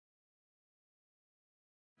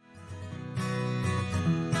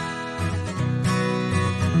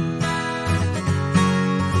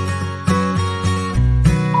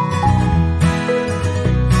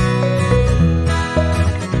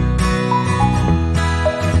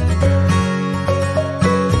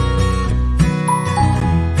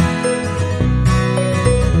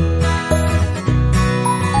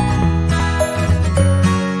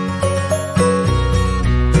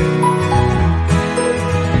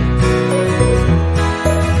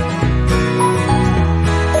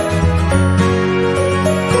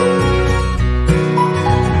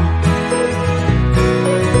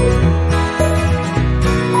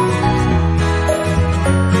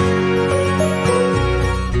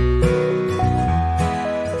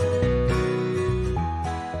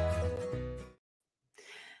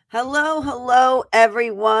Hello,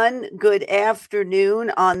 everyone. Good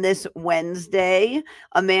afternoon on this Wednesday.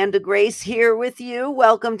 Amanda Grace here with you.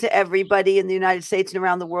 Welcome to everybody in the United States and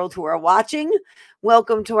around the world who are watching.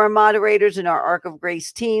 Welcome to our moderators and our Ark of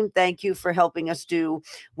Grace team. Thank you for helping us do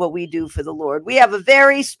what we do for the Lord. We have a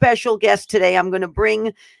very special guest today. I'm going to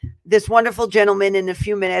bring this wonderful gentleman in a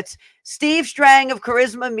few minutes. Steve Strang of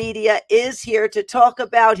Charisma Media is here to talk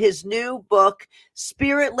about his new book,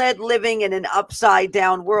 Spirit-Led Living in an Upside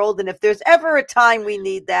Down World. And if there's ever a time we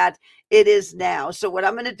need that, it is now. So what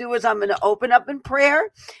I'm going to do is I'm going to open up in prayer,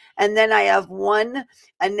 and then I have one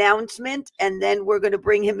announcement, and then we're going to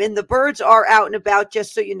bring him in. The birds are out and about,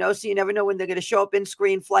 just so you know, so you never know when they're going to show up in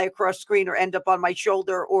screen, fly across screen, or end up on my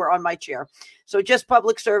shoulder or on my chair. So just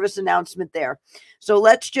public service announcement there. So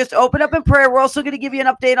let's just open up in prayer. We're also going to give you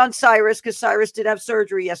an update on Cyrus, because Cyrus did have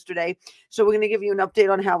surgery yesterday. So we're going to give you an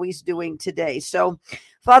update on how he's doing today. So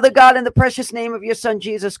Father God, in the precious name of your son,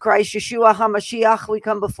 Jesus Christ, Yeshua HaMashiach, we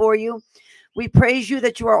come before you. We praise you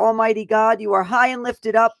that you are Almighty God. You are high and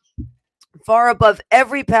lifted up, far above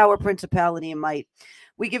every power, principality, and might.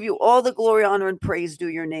 We give you all the glory, honor, and praise due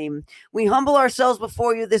your name. We humble ourselves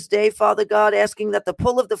before you this day, Father God, asking that the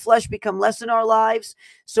pull of the flesh become less in our lives,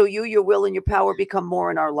 so you, your will, and your power become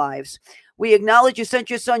more in our lives. We acknowledge you sent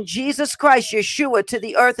your son, Jesus Christ, Yeshua, to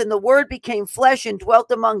the earth, and the word became flesh and dwelt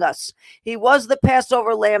among us. He was the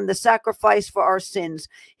Passover lamb, the sacrifice for our sins.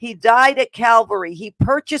 He died at Calvary. He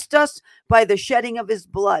purchased us by the shedding of his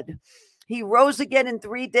blood. He rose again in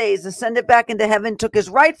 3 days, ascended back into heaven, took his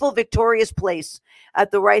rightful victorious place at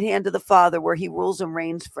the right hand of the Father, where he rules and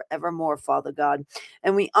reigns forevermore, Father God.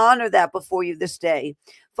 And we honor that before you this day.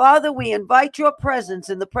 Father, we invite your presence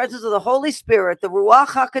in the presence of the Holy Spirit, the Ruach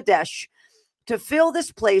HaKodesh, to fill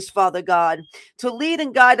this place, Father God, to lead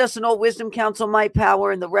and guide us in all wisdom, counsel, might,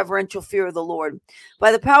 power, and the reverential fear of the Lord.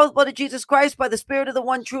 By the power of the blood of Jesus Christ, by the Spirit of the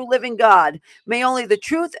one true living God, may only the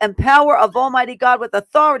truth and power of Almighty God with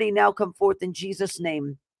authority now come forth in Jesus'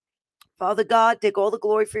 name. Father God, take all the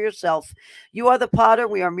glory for yourself. You are the potter,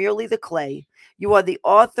 we are merely the clay. You are the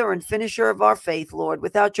author and finisher of our faith, Lord.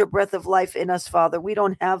 Without your breath of life in us, Father, we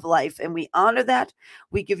don't have life, and we honor that.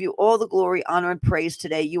 We give you all the glory, honor, and praise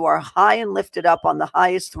today. You are high and lifted up on the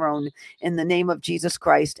highest throne. In the name of Jesus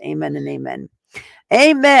Christ, amen and amen.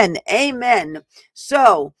 Amen, amen.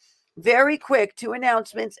 So, very quick, 2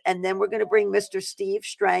 announcements, and then we're going to bring Mr. Steve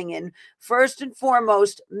Strang in. First and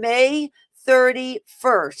foremost, May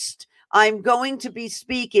 31st. I'm going to be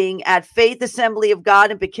speaking at Faith Assembly of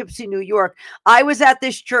God in Poughkeepsie, New York. I was at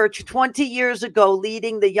this church 20 years ago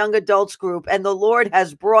leading the young adults group, and the Lord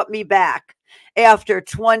has brought me back after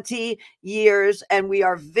 20 years, and we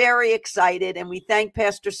are very excited, and we thank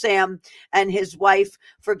Pastor Sam and his wife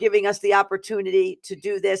for giving us the opportunity to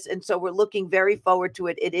do this, and so we're looking very forward to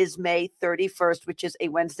it. It is May 31st, which is a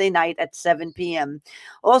Wednesday night at 7 p.m.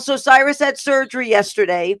 Also, Cyrus had surgery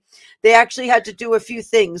yesterday. They actually had to do a few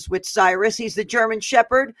things with Cyrus. He's the German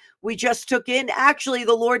Shepherd we just took in. Actually,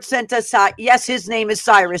 the Lord sent us, yes, his name is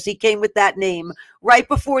Cyrus. He came with that name right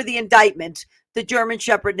before the indictment. The German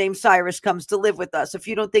Shepherd named Cyrus comes to live with us. If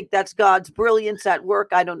you don't think that's God's brilliance at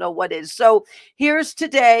work, I don't know what is. So here's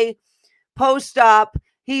today, post-op.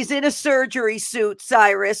 He's in a surgery suit,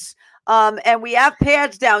 Cyrus. And we have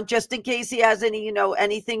pads down just in case he has any,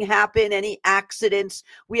 anything happen, any accidents.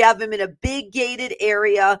 We have him in a big gated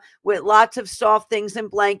area with lots of soft things and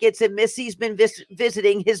blankets. And Missy's been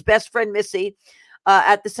visiting, his best friend Missy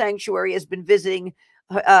at the sanctuary has been visiting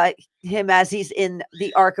him as he's in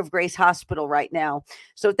the Ark of Grace Hospital right now.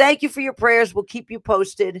 So thank you for your prayers. We'll keep you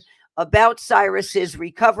posted about Cyrus's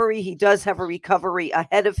recovery. He does have a recovery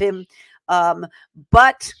ahead of him.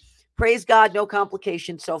 But praise God, no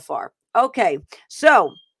complications so far. Okay,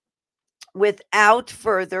 so without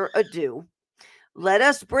further ado, let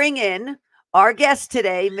us bring in our guest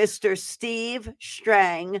today, Mr. Steve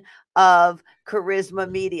Strang of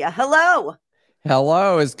Charisma Media. Hello.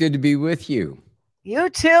 Hello, it's good to be with you.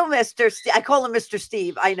 You too, Mr. Steve. I call him Mr.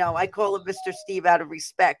 Steve. I know I call him Mr. Steve out of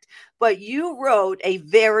respect, but you wrote a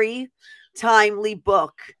very timely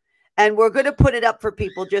book, and we're going to put it up for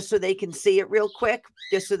people just so they can see it real quick,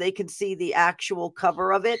 just so they can see the actual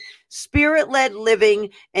cover of it. Spirit-Led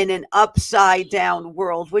Living in an Upside Down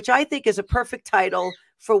World, which I think is a perfect title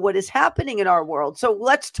for what is happening in our world. So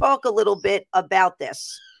let's talk a little bit about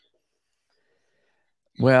this.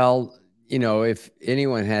 Well, if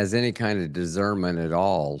anyone has any kind of discernment at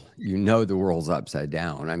all, the world's upside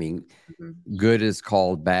down. I mean, good is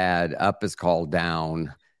called bad, up is called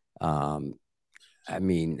down. I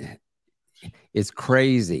mean, it's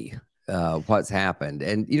crazy what's happened.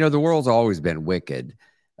 And, the world's always been wicked.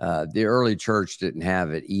 The early church didn't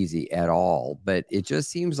have it easy at all, but it just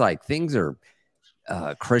seems like things are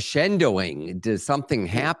crescendoing to something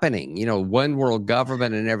happening, one world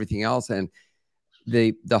government and everything else. And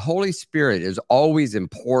the Holy Spirit is always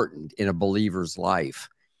important in a believer's life.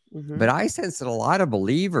 But I sense that a lot of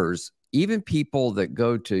believers, even people that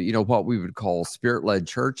go to, what we would call spirit-led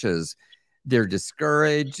churches, they're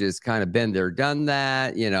discouraged. It's kind of been there, done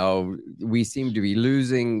that. We seem to be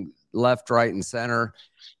losing left, right, and center.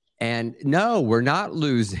 And no, we're not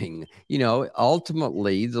losing.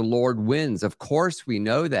 Ultimately, the Lord wins. Of course, we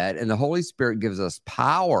know that. And the Holy Spirit gives us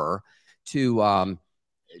power to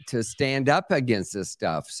stand up against this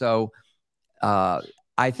stuff. So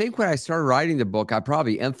I think when I started writing the book, I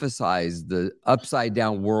probably emphasized the upside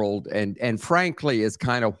down world. And frankly, it's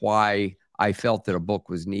kind of why I felt that a book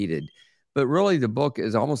was needed. But really, the book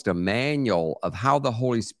is almost a manual of how the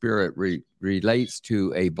Holy Spirit relates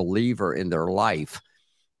to a believer in their life.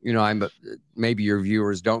 Maybe your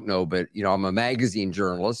viewers don't know, but, I'm a magazine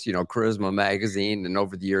journalist, Charisma Magazine. And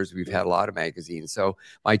over the years, we've had a lot of magazines. So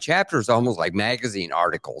my chapter is almost like magazine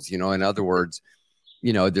articles, in other words,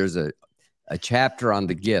 there's a chapter on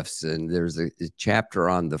the gifts, and there's a chapter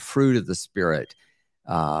on the fruit of the Spirit.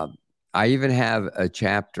 I even have a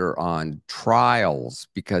chapter on trials,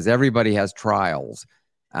 because everybody has trials.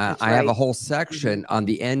 I have a whole section on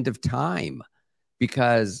the end of time,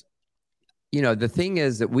 because the thing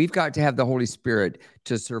is that we've got to have the Holy Spirit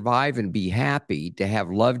to survive and be happy, to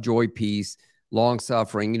have love, joy, peace, long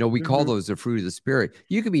suffering. We call those the fruit of the Spirit.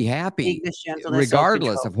 You can be happy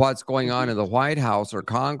regardless of what's going on in the White House or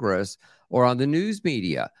Congress or on the news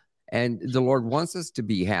media. And the Lord wants us to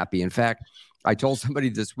be happy. In fact, I told somebody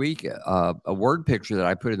this week a word picture that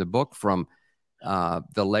I put in the book from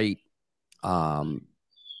the late,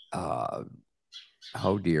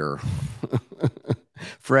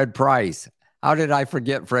 Fred Price. How did I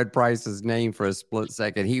forget Fred Price's name for a split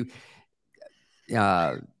second?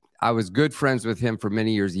 I was good friends with him for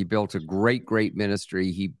many years. He built a great, great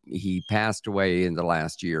ministry. He passed away in the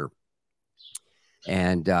last year.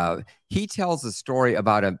 And he tells a story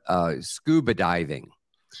about scuba diving.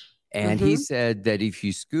 And he said that if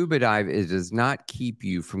you scuba dive, it does not keep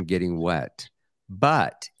you from getting wet,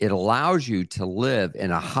 but it allows you to live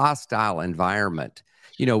in a hostile environment.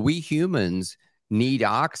 We humans need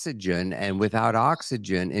oxygen, and without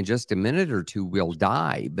oxygen, in just a minute or two, we'll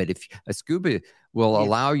die. But if a scuba will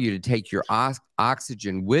allow you to take your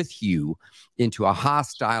oxygen with you into a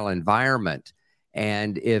hostile environment,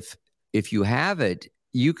 and if you have it,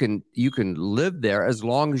 you can live there as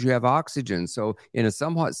long as you have oxygen. So in a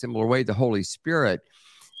somewhat similar way, the Holy Spirit,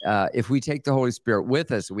 if we take the Holy Spirit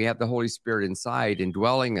with us, we have the Holy Spirit inside,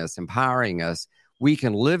 indwelling us, empowering us, we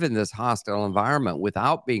can live in this hostile environment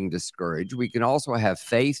without being discouraged. We can also have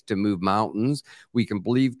faith to move mountains. We can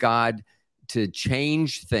believe God to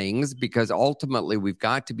change things, because ultimately we've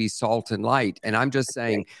got to be salt and light. And I'm just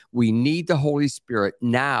saying we need the Holy Spirit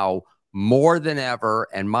now more than ever.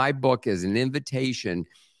 And my book is an invitation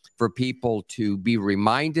for people to be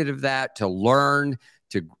reminded of that, to learn,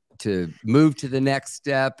 to move to the next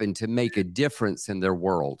step, and to make a difference in their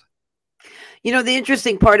world. The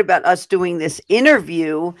interesting part about us doing this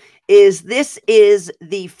interview is this is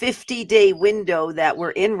the 50-day window that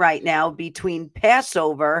we're in right now between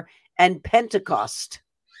Passover and Pentecost.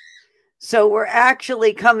 So we're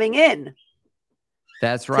actually coming in.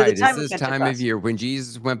 That's right. It's this time of year. When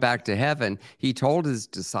Jesus went back to heaven, he told his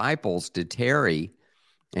disciples to tarry,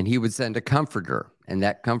 and he would send a comforter. And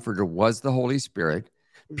that comforter was the Holy Spirit.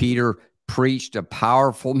 Peter preached a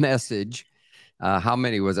powerful message. How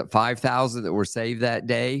many was it? 5,000 that were saved that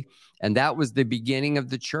day. And that was the beginning of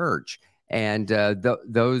the church. And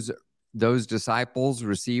those disciples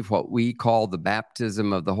received what we call the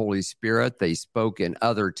baptism of the Holy Spirit. They spoke in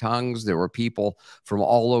other tongues. There were people from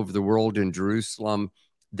all over the world in Jerusalem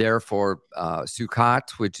there for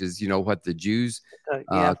Sukkot, which is, what the Jews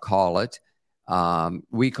call it.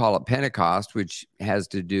 We call it Pentecost, which has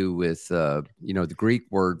to do with, the Greek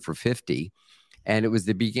word for 50. And it was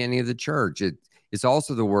the beginning of the church. It's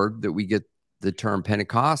also the word that we get the term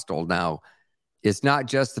Pentecostal. Now, it's not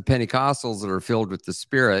just the Pentecostals that are filled with the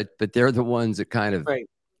Spirit, but they're the ones that kind of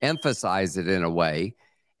emphasize it in a way.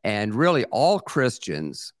 And really, all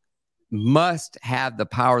Christians must have the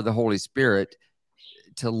power of the Holy Spirit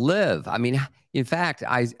to live. I mean, in fact,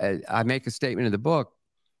 I make a statement in the book.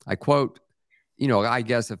 I quote, I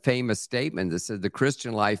guess a famous statement that said the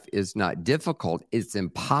Christian life is not difficult. It's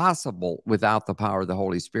impossible without the power of the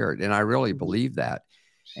Holy Spirit. And I really believe that.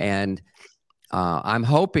 And I'm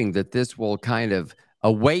hoping that this will kind of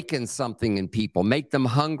awaken something in people, make them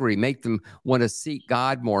hungry, make them want to seek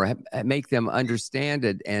God more, make them understand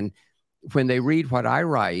it. And when they read what I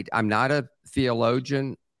write, I'm not a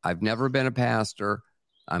theologian. I've never been a pastor.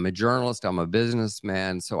 I'm a journalist. I'm a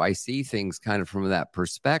businessman. So I see things kind of from that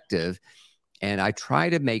perspective. And I try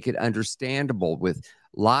to make it understandable with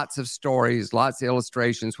lots of stories, lots of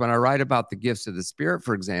illustrations. When I write about the gifts of the Spirit,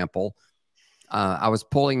 for example, I was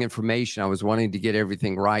pulling information. I was wanting to get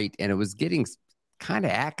everything right, and it was getting kind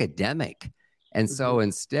of academic. And so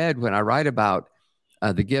instead, when I write about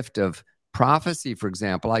the gift of prophecy, for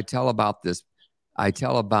example, I tell about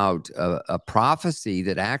a prophecy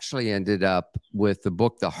that actually ended up with the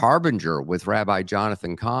book The Harbinger with Rabbi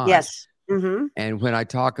Jonathan Cahn. Yes. And when I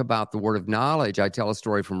talk about the word of knowledge, I tell a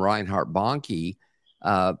story from Reinhard Bonnke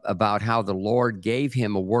about how the Lord gave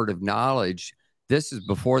him a word of knowledge. This is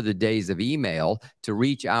before the days of email, to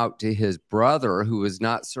reach out to his brother who was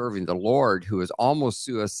not serving the Lord, who was almost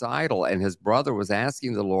suicidal. And his brother was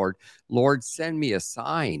asking the Lord, Lord, send me a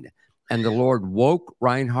sign. And the Lord woke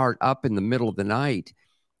Reinhard up in the middle of the night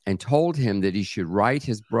and told him that he should write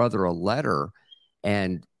his brother a letter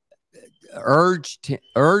and urge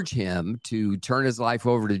him to turn his life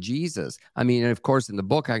over to Jesus. I mean, and of course, in the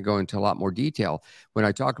book, I go into a lot more detail. When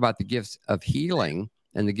I talk about the gifts of healing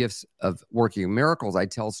and the gifts of working miracles, I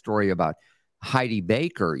tell a story about Heidi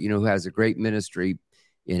Baker, who has a great ministry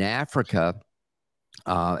in Africa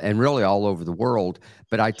and really all over the world.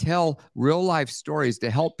 But I tell real life stories to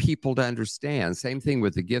help people to understand. Same thing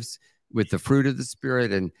with the gifts, with the fruit of the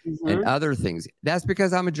Spirit and other things. That's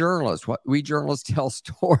because I'm a journalist. We journalists tell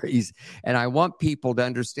stories, and I want people to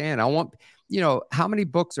understand. I want, how many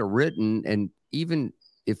books are written, and even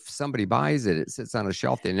if somebody buys it, it sits on a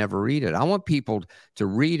shelf, they never read it. I want people to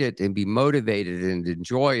read it and be motivated and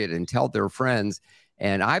enjoy it and tell their friends.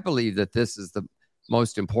 And I believe that this is the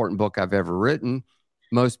most important book I've ever written.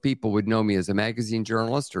 Most people would know me as a magazine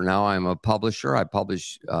journalist, or now I'm a publisher. I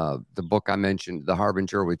publish the book I mentioned, The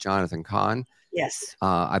Harbinger with Jonathan Cahn. Yes.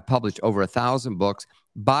 I published over 1,000 books.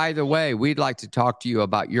 By the way, we'd like to talk to you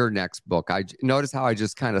about your next book. I notice how I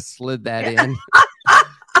just kind of slid that in.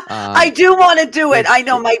 I do want to do it. I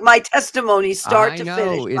know my testimony start to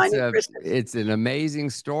finish. It's an amazing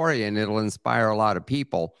story, and it'll inspire a lot of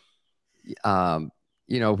people.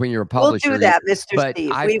 When you're a publisher. We'll do that, Mr.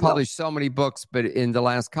 Steve. I've published so many books, but in the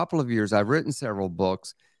last couple of years, I've written several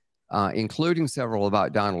books, including several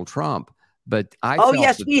about Donald Trump. But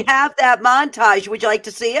we have that montage. Would you like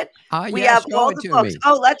to see it? We have all the books.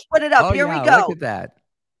 Oh, let's put it up. Here we go. Look at that.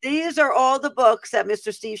 These are all the books that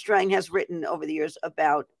Mr. Steve Strang has written over the years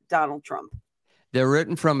about Donald Trump. They're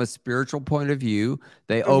written from a spiritual point of view.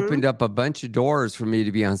 They opened up a bunch of doors for me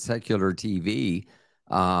to be on secular TV.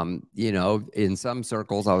 In some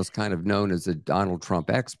circles, I was kind of known as a Donald Trump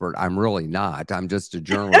expert. I'm really not. I'm just a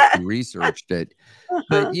journalist who researched it.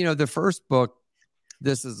 But, the first book,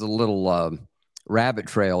 this is a little rabbit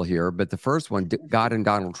trail here, but the first one, God and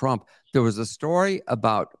Donald Trump, there was a story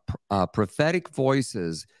about prophetic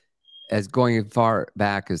voices as going far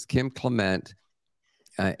back as Kim Clement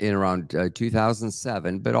in around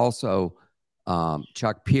 2007, but also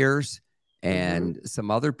Chuck Pierce and some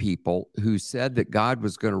other people who said that God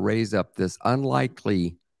was going to raise up this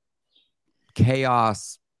unlikely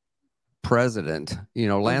chaos president.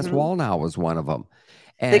 Lance Wallnau was one of them.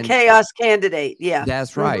 And the chaos candidate. Yeah.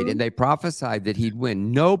 That's right. And they prophesied that he'd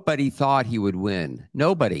win. Nobody thought he would win.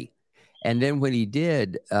 Nobody. And then when he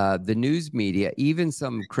did, the news media, even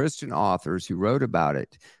some Christian authors who wrote about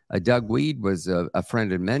it, Doug Weed was a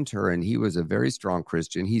friend and mentor, and he was a very strong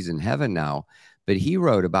Christian. He's in heaven now. But he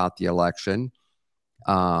wrote about the election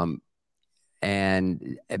and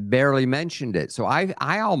barely mentioned it. So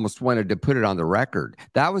I almost wanted to put it on the record.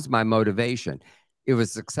 That was my motivation. It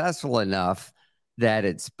was successful enough that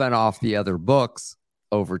it spun off the other books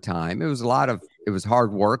over time. It was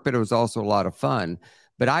hard work, but it was also a lot of fun.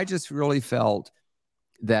 But I just really felt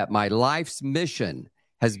that my life's mission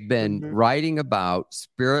has been writing about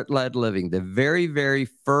spirit-led living. The very, very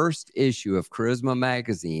first issue of Charisma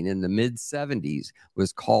magazine in the mid-'70s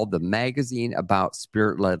was called The Magazine About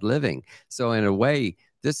Spirit-Led Living. So in a way,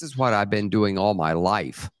 this is what I've been doing all my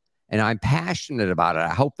life, and I'm passionate about it.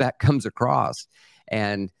 I hope that comes across.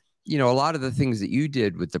 And, a lot of the things that you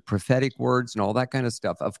did with the prophetic words and all that kind of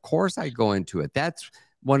stuff, of course I go into it. That's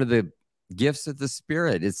one of the gifts of the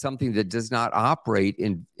Spirit. Is something that does not operate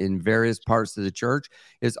in various parts of the church,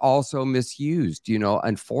 is also misused.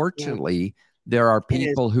 Unfortunately, there are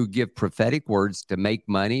people who give prophetic words to make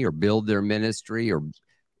money or build their ministry or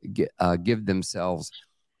give themselves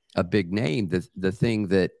a big name. The thing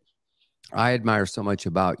that I admire so much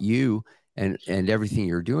about you and everything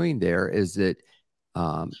you're doing there is that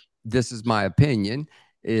this is my opinion,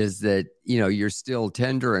 is that, you're still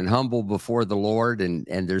tender and humble before the Lord, and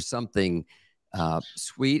there's something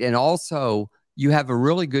sweet. And also you have a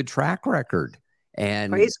really good track record.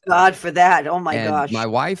 And praise God for that. Oh my and gosh. my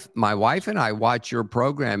wife and I watch your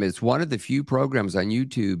program. It's one of the few programs on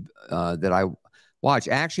YouTube that I watch.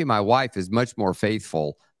 Actually, my wife is much more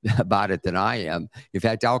faithful about it than I am. In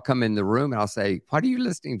fact, I'll come in the room and I'll say, "What are you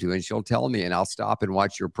listening to?" And she'll tell me, and I'll stop and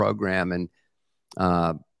watch your program. And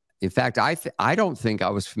in fact, I don't think I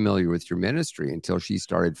was familiar with your ministry until she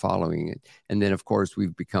started following it. And then, of course,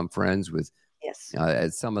 we've become friends with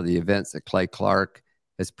at some of the events that Clay Clark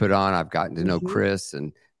has put on. I've gotten to know Chris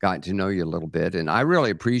and gotten to know you a little bit. And I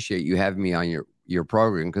really appreciate you having me on your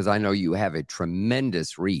program, because I know you have a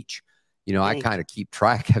tremendous reach. I kind of keep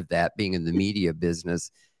track of that, being in the media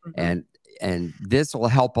business. And this will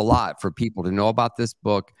help a lot for people to know about this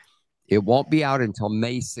book. It won't be out until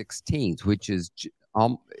May 16th, which is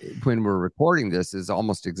when we're recording this, is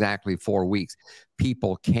almost exactly 4 weeks.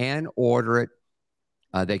 People can order it.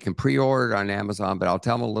 They can pre-order it on Amazon, but I'll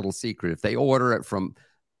tell them a little secret. If they order it from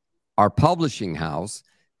our publishing house,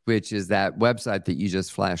 which is that website that you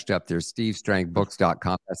just flashed up there,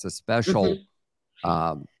 stevestrangbooks.com. That's a special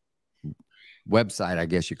website, I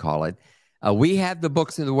guess you call it. We have the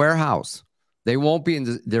books in the warehouse. They won't be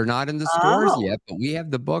they're not in the stores yet, but we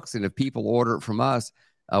have the books. And if people order it from us,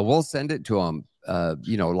 we'll send it to them,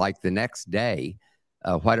 like the next day,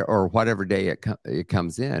 or whatever day it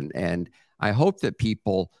comes in. And I hope that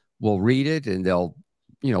people will read it and they'll,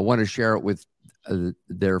 want to share it with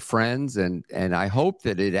their friends. And I hope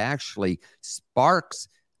that it actually sparks,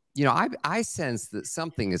 I sense that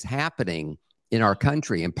something is happening in our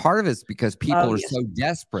country. And part of it's because people are so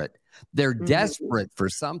desperate. They're desperate for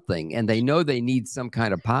something, and they know they need some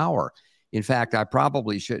kind of power. In fact, I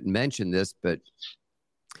probably shouldn't mention this, but,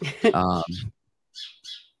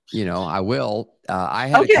 I will. I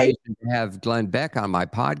had occasion to have Glenn Beck on my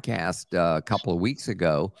podcast a couple of weeks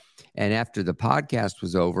ago. And after the podcast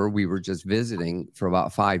was over, we were just visiting for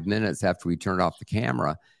about 5 minutes after we turned off the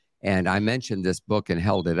camera. And I mentioned this book and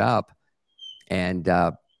held it up. And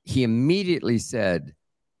he immediately said,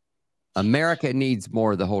 "America needs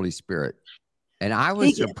more of the Holy Spirit." And I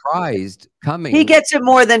was surprised coming. He gets it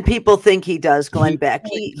more than people think he does, Glenn Beck.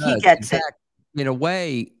 He gets it. In a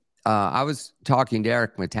way, I was talking to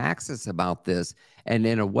Eric Metaxas about this. And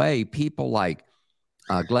in a way, people like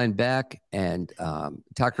Glenn Beck and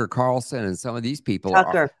Tucker Carlson and some of these people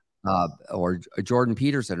or Jordan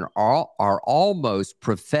Peterson are almost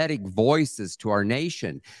prophetic voices to our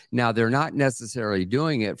nation. Now, they're not necessarily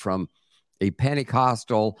doing it from a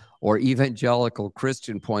Pentecostal or evangelical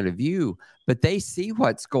Christian point of view, but they see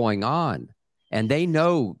what's going on and they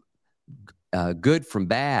know good from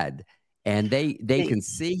bad. And they can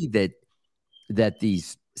see that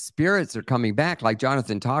these spirits are coming back, like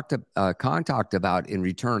Jonathan Cahn talked about in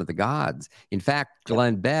Return of the Gods. In fact,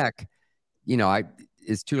 Glenn Beck,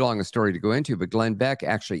 it's too long a story to go into, but Glenn Beck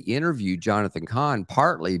actually interviewed Jonathan Cahn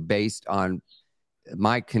partly based on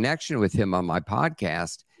my connection with him on my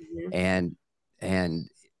podcast, and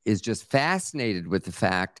is just fascinated with the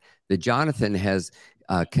fact that Jonathan has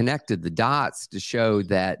connected the dots to show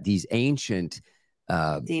that these ancient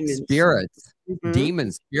spirits,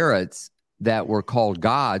 demon spirits that were called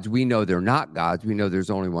gods, we know they're not gods. We know there's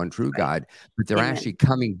only one true God, but they're actually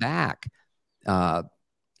coming back.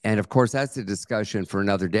 And of course, that's a discussion for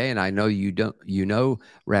another day. And I know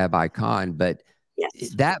Rabbi Cahn, but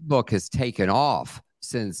that book has taken off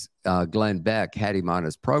since Glenn Beck had him on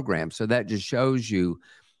his program. So that just shows you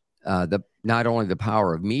not only the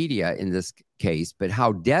power of media in this case, but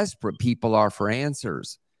how desperate people are for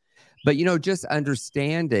answers. But, just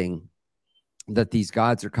understanding that these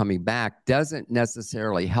gods are coming back doesn't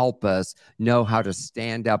necessarily help us know how to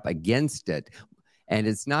stand up against it. And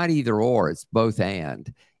it's not either or, it's both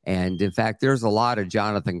and. And in fact, there's a lot of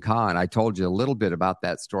Jonathan Cahn. I told you a little bit about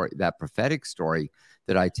that story, that prophetic story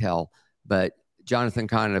that I tell. But Jonathan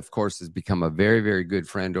Cahn, of course, has become a very, very good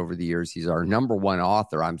friend over the years. He's our number one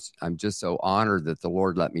author. I'm just so honored that the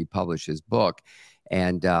Lord let me publish his book.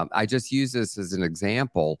 And I just use this as an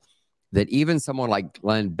example that even someone like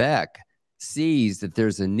Glenn Beck sees that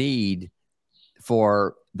there's a need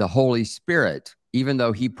for the Holy Spirit, even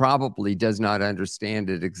though he probably does not understand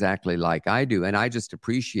it exactly like I do. And I just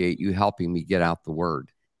appreciate you helping me get out the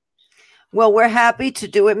word. Well, we're happy to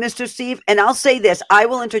do it, Mr. Steve. And I'll say this, I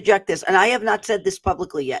will interject this, and I have not said this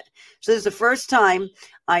publicly yet. So this is the first time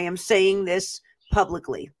I am saying this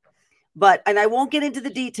publicly. And I won't get into the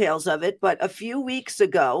details of it, but a few weeks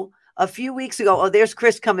ago, A few weeks ago, oh, there's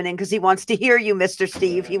Chris coming in because he wants to hear you, Mr.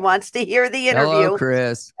 Steve. He wants to hear the interview. Hello,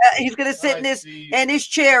 Chris. He's going to sit in his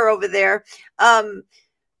chair over there.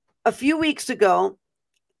 A few weeks ago,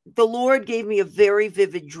 the Lord gave me a very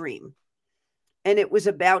vivid dream, and it was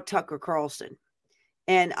about Tucker Carlson.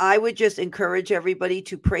 And I would just encourage everybody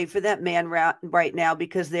to pray for that man right now,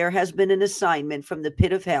 because there has been an assignment from the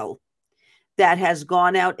pit of hell that has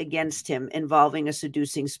gone out against him involving a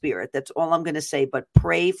seducing spirit. That's all I'm going to say, but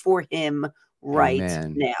pray for him right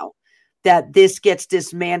now, that this gets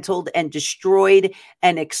dismantled and destroyed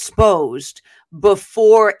and exposed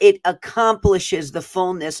before it accomplishes the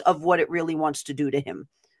fullness of what it really wants to do to him.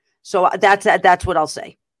 So that's what I'll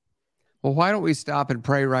say. Well, why don't we stop and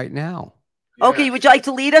pray right now? Okay, would you like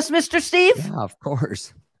to lead us, Mr. Steve? Yeah, of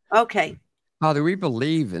course. Okay. Father, we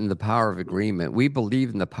believe in the power of agreement. We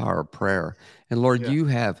believe in the power of prayer. And Lord, you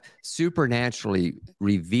have supernaturally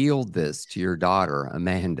revealed this to your daughter,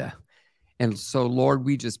 Amanda. And so, Lord,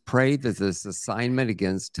 we just pray that this assignment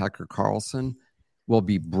against Tucker Carlson will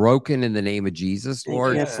be broken in the name of Jesus,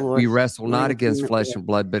 Lord. Yes, Lord. We wrestle not against flesh and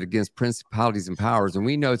blood, but against principalities and powers. And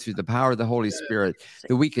we know through the power of the Holy Spirit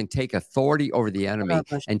that we can take authority over the enemy.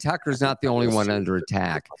 And Tucker's not the only one under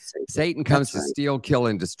attack. Satan comes to steal, kill,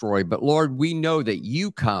 and destroy. But Lord, we know that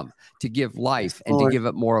you come to give life and to give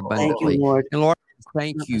it more abundantly. And Lord,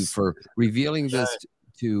 thank you for revealing this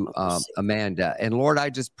to Amanda. And Lord,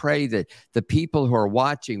 I just pray that the people who are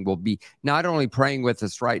watching will be not only praying with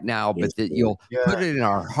us right now, but that you'll put it in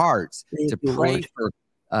our hearts to pray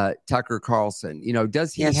for Tucker Carlson. You know,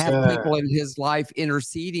 does he have people in his life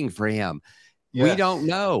interceding for him? We don't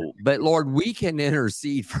know, but Lord, we can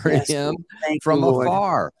intercede for him from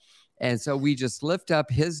afar. And so we just lift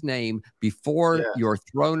up his name before your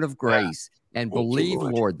throne of grace and believe,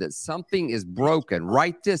 Lord, that something is broken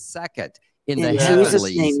right this second in the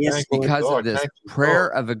heavenlies because of this prayer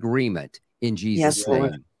of agreement in Jesus'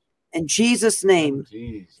 name. In Jesus' name.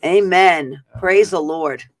 Amen. Praise the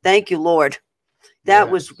Lord. Thank you, Lord. That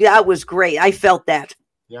was great. I felt that.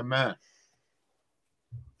 Yeah, man.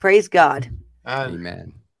 Praise God. And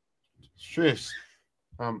amen. Sis,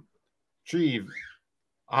 Chief,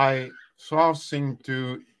 I fasting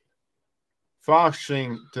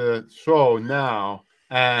the show now,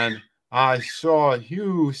 and I saw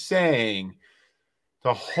you saying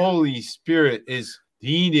the Holy Spirit is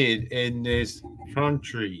needed in this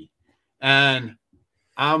country. And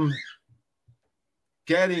I'm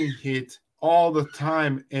getting it all the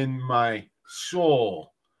time in my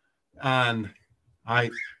soul. And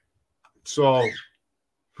so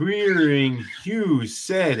hearing you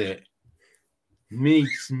said it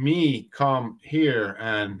makes me come here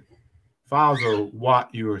and follow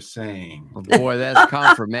what you were saying. Oh, boy, that's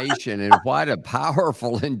confirmation. And what a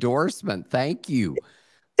powerful endorsement. Thank you.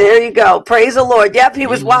 There you go. Praise the Lord. Yep, he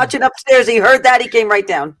was watching upstairs. He heard that. He came right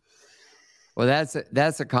down. Well,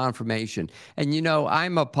 that's a confirmation. And, you know,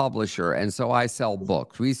 I'm a publisher, and so I sell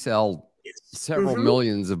books. We sell several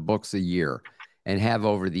millions of books a year and have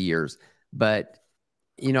over the years. But,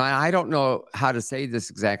 you know, I don't know how to say this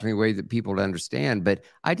exactly in a way that people would understand, but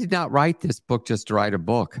I did not write this book just to write a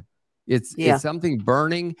book. It's something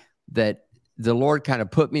burning that the Lord kind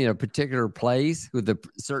of put me in a particular place with a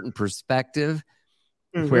certain perspective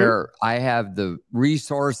where I have the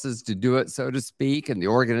resources to do it, so to speak, and the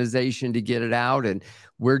organization to get it out. And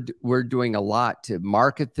we're doing a lot to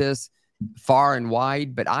market this far and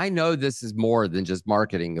wide. But I know this is more than just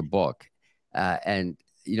marketing a book. And,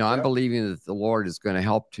 you know, I'm believing that the Lord is going to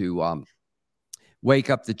help to wake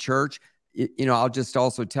up the church. You know, I'll just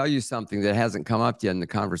also tell you something that hasn't come up yet in the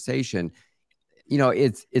conversation. You know,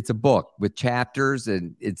 it's a book with chapters,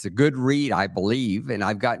 and it's a good read, I believe. And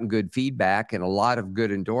I've gotten good feedback and a lot of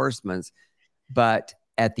good endorsements. But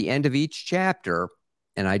at the end of each chapter,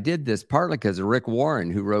 and I did this partly because of Rick Warren,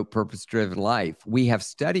 who wrote Purpose Driven Life, we have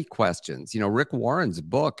study questions. You know, Rick Warren's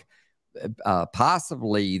book,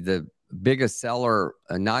 possibly the biggest seller,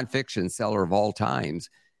 a nonfiction seller of all times,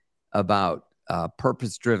 about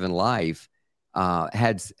purpose-driven life,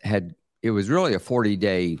 it was really a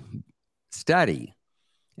 40-day study.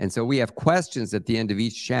 And so we have questions at the end of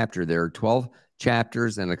each chapter. There are 12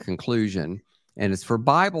 chapters and a conclusion, and it's for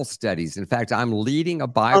Bible studies. In fact, I'm leading a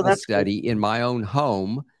Bible study in my own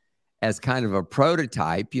home as kind of a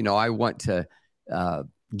prototype. You know, I want to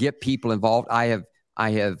get people involved. I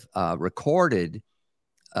have recorded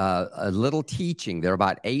a little teaching. They're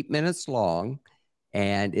about 8 minutes long,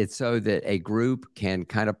 and it's so that a group can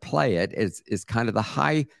kind of play it. It's kind of the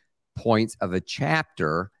high points of a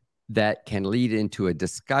chapter that can lead into a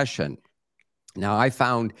discussion. Now, I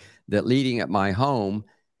found that leading at my home,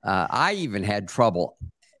 I even had trouble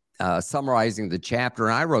summarizing the chapter,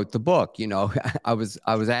 and I wrote the book. I was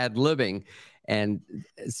ad-libbing, and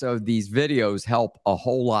so these videos help a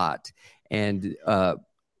whole lot. And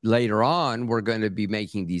later on, we're going to be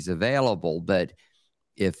making these available. But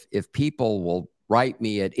if people will write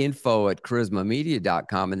me at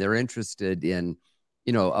info@charismamedia.com and they're interested in,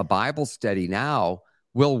 a Bible study now,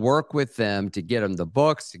 we'll work with them to get them the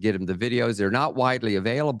books, to get them the videos. They're not widely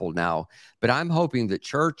available now, but I'm hoping that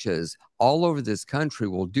churches all over this country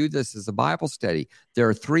will do this as a Bible study. There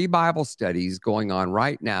are 3 Bible studies going on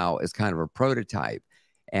right now as kind of a prototype.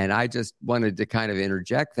 And I just wanted to kind of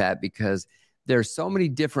interject that because there's so many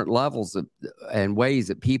different levels and ways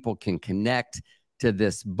that people can connect to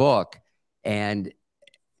this book. And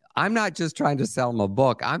I'm not just trying to sell them a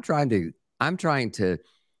book. I'm trying to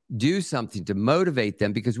do something to motivate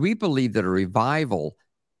them, because we believe that a revival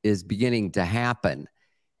is beginning to happen.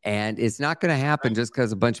 And it's not going to happen just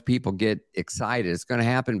because a bunch of people get excited. It's going to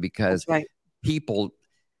happen because people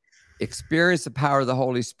experience the power of the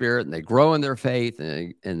Holy Spirit, and they grow in their faith,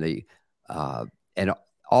 and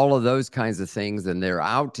all of those kinds of things. And they're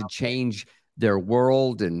out to change their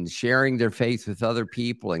world and sharing their faith with other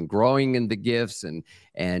people and growing in the gifts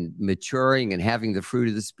and maturing and having the fruit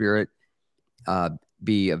of the Spirit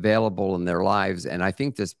be available in their lives. And I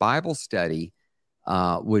think this Bible study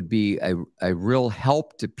would be a real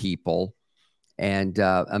help to people. And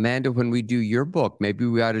Amanda, when we do your book, maybe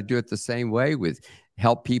we ought to do it the same way, with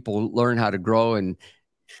help people learn how to grow and,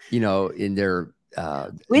 in their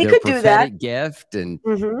we their could do that gift.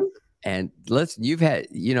 And listen, you've had,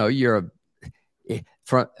 you're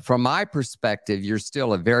from my perspective, you're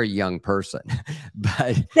still a very young person.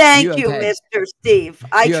 But thank you, Mr. Steve.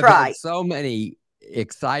 I try. Had so many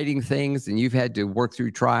exciting things, and you've had to work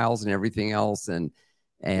through trials and everything else. And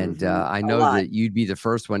I know that you'd be the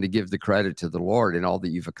first one to give the credit to the Lord in all that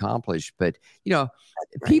you've accomplished. But,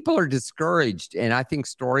 people are discouraged. And I think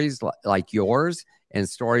stories like yours and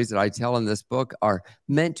stories that I tell in this book are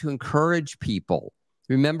meant to encourage people.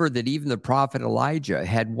 Remember that even the prophet Elijah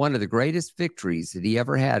had one of the greatest victories that he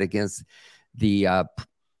ever had against the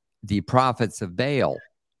prophets of Baal.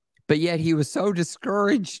 But yet he was so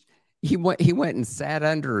discouraged, he went and sat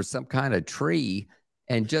under some kind of tree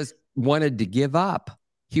and just wanted to give up.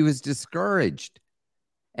 He was discouraged.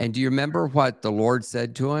 And do you remember what the Lord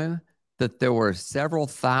said to him? That there were several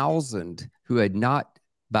thousand who had not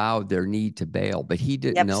bowed their knee to Baal, but he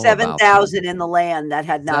didn't know about 7,000 in the land that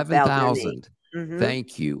had not bowed their knee.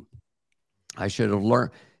 Thank you. I should have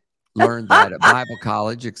learned that at Bible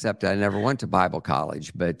college, except I never went to Bible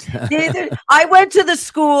college. But I went to the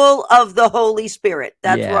school of the Holy Spirit.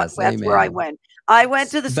 That's where I went. I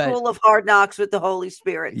went to the school of hard knocks with the Holy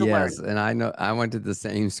Spirit to learn. And I know I went to the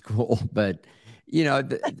same school. But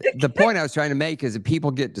the point I was trying to make is that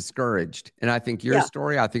people get discouraged, and I think your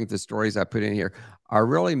story, I think the stories I put in here are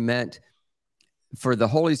really meant for the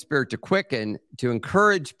Holy Spirit to quicken, to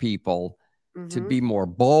encourage people. To be more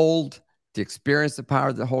bold, to experience the power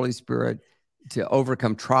of the Holy Spirit, to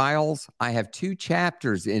overcome trials. I have 2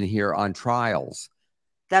 chapters in here on trials.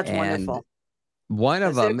 That's wonderful. One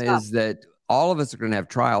of them is that all of us are going to have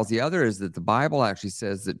trials. The other is that the Bible actually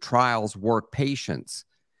says that trials work patience.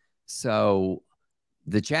 So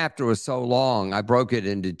the chapter was so long, I broke it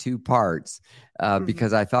into 2 parts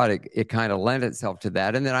because I thought it kind of lent itself to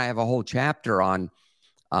that. And then I have a whole chapter on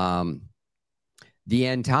the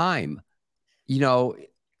end time.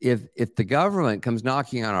 If the government comes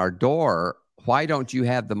knocking on our door, why don't you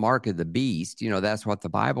have the mark of the beast? That's what the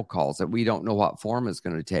Bible calls it. We don't know what form it's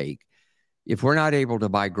going to take. If we're not able to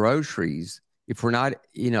buy groceries, if we're not,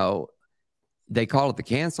 they call it the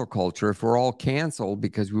cancel culture. If we're all canceled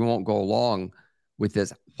because we won't go along with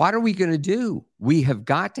this, what are we going to do? We have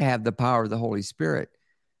got to have the power of the Holy Spirit.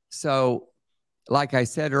 So, like I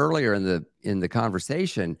said earlier in the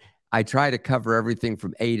conversation, I try to cover everything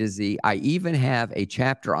from A to Z. I even have a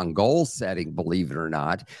chapter on goal setting, believe it or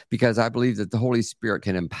not, because I believe that the Holy Spirit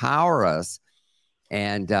can empower us.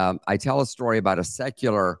 And I tell a story about a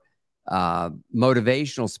secular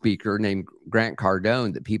motivational speaker named Grant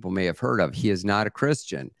Cardone that people may have heard of. He is not a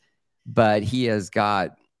Christian, but he has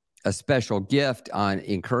got a special gift on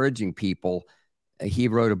encouraging people. He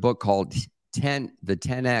wrote a book called The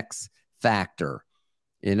 10X Factor.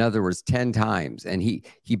 In other words, 10 times. And he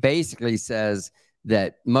basically says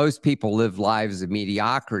that most people live lives of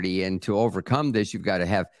mediocrity. And to overcome this, you've got to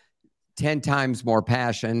have 10 times more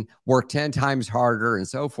passion, work 10 times harder, and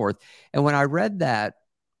so forth. And when I read that,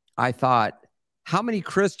 I thought, how many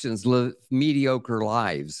Christians live mediocre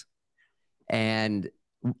lives? And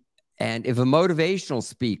if a motivational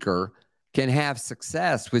speaker can have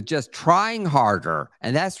success with just trying harder,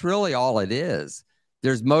 and that's really all it is,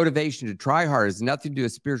 There's motivation to try hard. It's nothing to do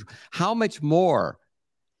with spiritual. How much more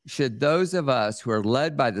should those of us who are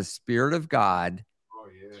led by the Spirit of God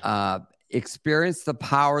experience the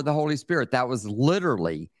power of the Holy Spirit? That was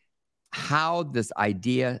literally how this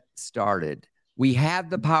idea started. We have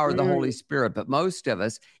the power of the Holy Spirit, but most of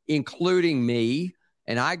us, including me,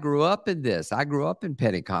 and I grew up in this. I grew up in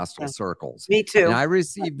Pentecostal circles. Me too. And I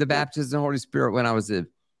received the baptism of the Holy Spirit when I was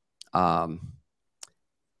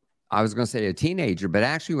I was going to say a teenager, but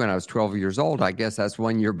actually when I was 12 years old. I guess that's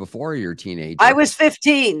 1 year before you're a teenager. I was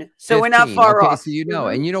 15, so 15. We're not far off. So you know,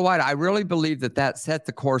 and you know what? I really believe that set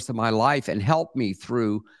the course of my life and helped me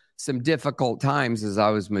through some difficult times as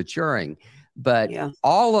I was maturing. But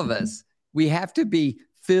all of us, we have to be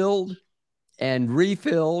filled and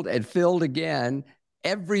refilled and filled again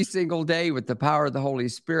every single day with the power of the Holy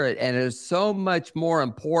Spirit. And it is so much more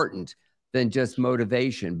important than just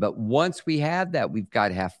motivation. But once we have that, we've got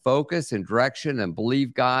to have focus and direction and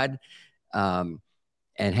believe God and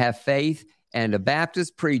have faith. And a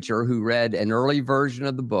Baptist preacher who read an early version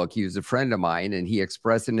of the book, he was a friend of mine, and he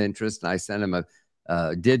expressed an interest, and I sent him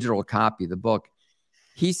a digital copy of the book.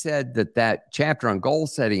 He said that chapter on goal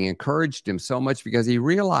setting encouraged him so much because he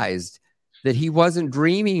realized that he wasn't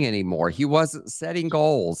dreaming anymore. He wasn't setting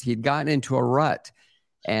goals. He'd gotten into a rut.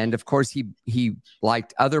 And of course, he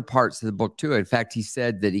liked other parts of the book too. In fact, he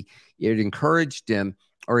said that it encouraged him,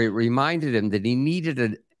 or it reminded him that he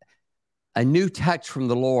needed a new touch from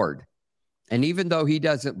the Lord. And even though he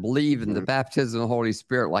doesn't believe in the baptism of the Holy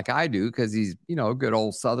Spirit like I do, because he's, a good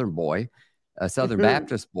old Southern boy, a Southern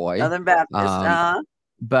Baptist boy. Southern Baptist,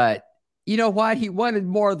 But you know what? He wanted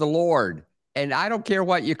more of the Lord. And I don't care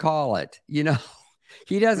what you call it.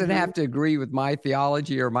 He doesn't have to agree with my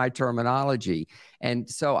theology or my terminology. And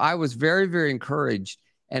so I was very, very encouraged.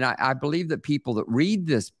 And I believe that people that read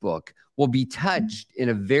this book will be touched in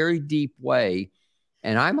a very deep way.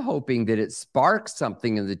 And I'm hoping that it sparks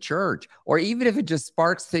something in the church, or even if it just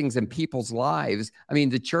sparks things in people's lives. I mean,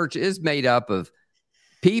 the church is made up of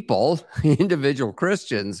people, individual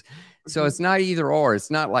Christians. So it's not either or. It's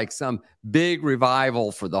not like some big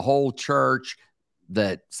revival for the whole church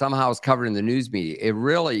that somehow is covered in the news media. It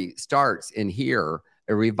really starts in here,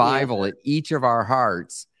 a revival in each of our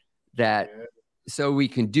hearts, that so we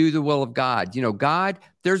can do the will of God. God,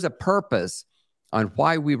 there's a purpose on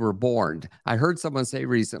why we were born. I heard someone say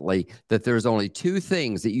recently that there's only two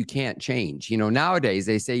things that you can't change. Nowadays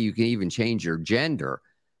they say you can even change your gender.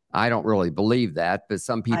 I don't really believe that, but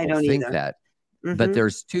some people think that. But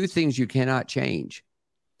there's two things you cannot change: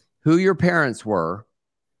 who your parents were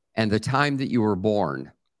and the time that you were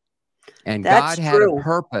born. And God had a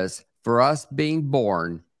purpose for us being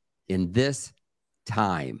born in this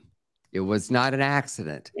time. It was not an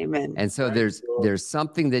accident. Amen. And so there's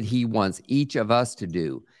something that he wants each of us to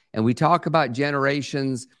do. And we talk about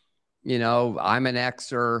generations. I'm an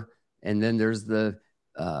Xer, and then there's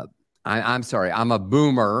I'm sorry, I'm a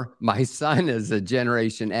boomer. My son is a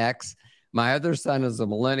Generation X. My other son is a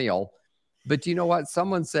millennial. But you know what?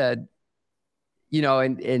 Someone said,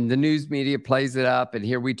 and the news media plays it up, and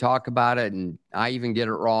here we talk about it, and I even get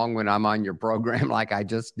it wrong when I'm on your program like I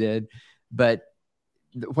just did. But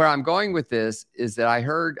where I'm going with this is that I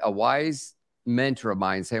heard a wise mentor of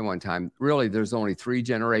mine say one time, really, there's only three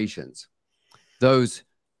generations: those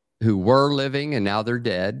who were living and now they're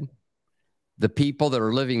dead, the people that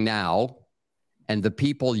are living now, and the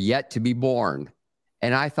people yet to be born.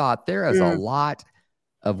 And I thought there is a lot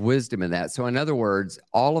of wisdom in that. So in other words,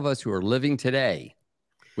 all of us who are living today,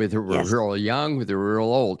 whether we're real young, whether we're real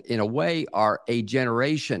old, in a way are a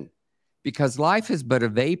generation, because life is but a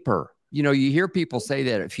vapor. You hear people say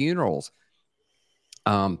that at funerals,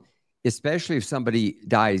 especially if somebody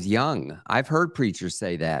dies young. I've heard preachers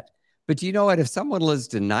say that. But you know what? If someone lives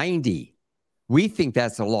to 90, we think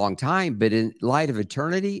that's a long time. But in light of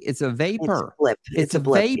eternity, it's a vapor. It's a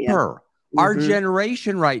vapor. Yeah. Our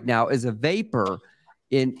generation right now is a vapor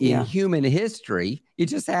in human history. It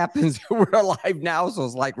just happens we're alive now, so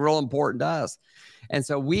it's like real important to us. And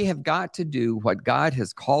so we have got to do what God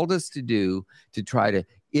has called us to do to try to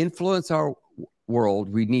influence our world.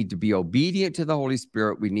 We need to be obedient to the Holy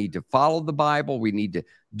Spirit. We need to follow the Bible. We need to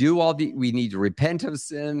we need to repent of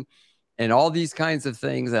sin and all these kinds of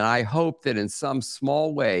things. And I hope that in some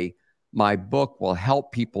small way, my book will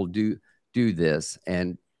help people do this.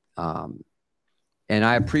 And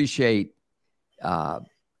I appreciate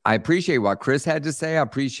what Chris had to say. I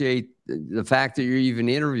appreciate the fact that you're even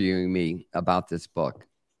interviewing me about this book.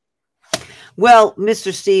 Well,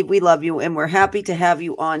 Mr. Steve, we love you, and we're happy to have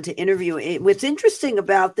you on to interview. What's interesting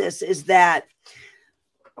about this is that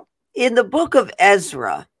in the book of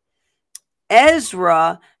Ezra,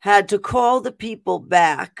 Ezra had to call the people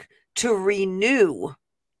back to renew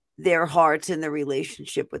their hearts in the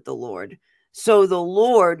relationship with the Lord, so the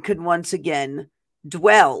Lord could once again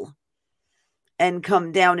dwell and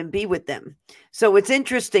come down and be with them. So it's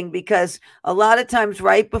interesting because a lot of times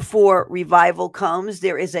right before revival comes,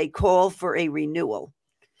 there is a call for a renewal.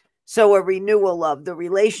 So a renewal of the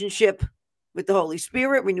relationship with the Holy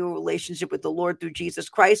Spirit, renewal relationship with the Lord through Jesus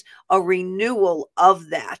Christ, a renewal of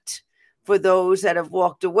that for those that have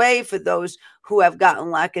walked away, for those who have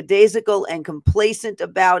gotten lackadaisical and complacent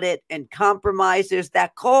about it and compromised. There's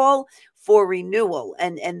that call for renewal.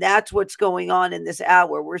 And that's what's going on in this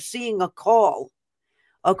hour. We're seeing a call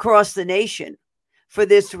across the nation for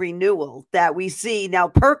this renewal that we see now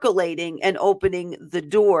percolating and opening the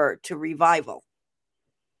door to revival.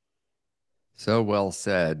 So well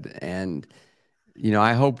said. And,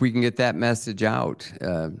 I hope we can get that message out.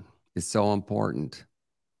 It's so important.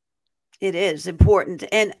 It is important.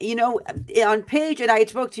 And, on page, and I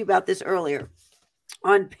spoke to you about this earlier,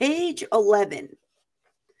 on page 11,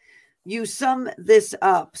 you sum this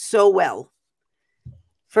up so well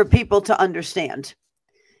for people to understand.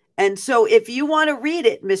 And so if you want to read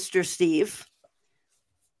it, Mr. Steve.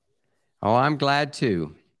 Oh, I'm glad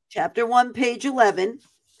to. Chapter 1, page 11,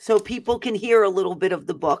 so people can hear a little bit of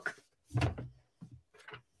the book.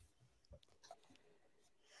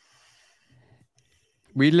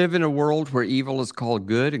 We live in a world where evil is called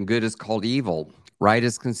good and good is called evil. Right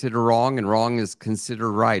is considered wrong and wrong is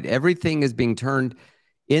considered right. Everything is being turned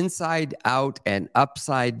inside out and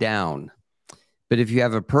upside down. But if you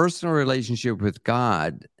have a personal relationship with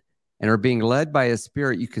God and are being led by a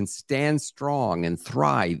spirit, you can stand strong and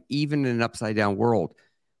thrive even in an upside down world.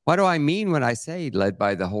 What do I mean when I say led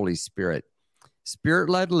by the Holy Spirit?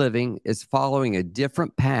 Spirit-led living is following a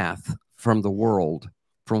different path from the world,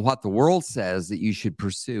 from what the world says that you should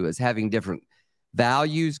pursue, as having different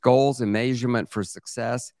values, goals, and measurement for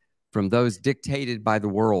success from those dictated by the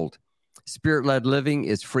world. Spirit-led living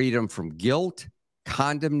is freedom from guilt,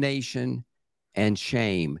 condemnation, and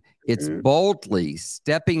shame. It's boldly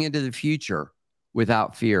stepping into the future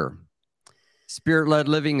without fear. Spirit-led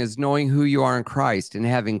living is knowing who you are in Christ and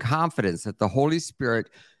having confidence that the Holy Spirit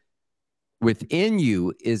within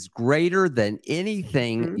you is greater than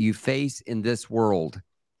anything you face in this world.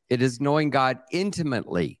 It is knowing God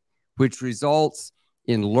intimately, which results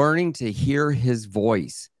in learning to hear his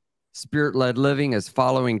voice. Spirit-led living is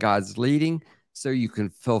following God's leading so you can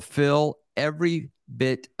fulfill every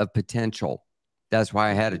bit of potential. That's why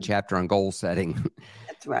I had a chapter on goal setting.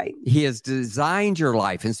 That's right. He has designed your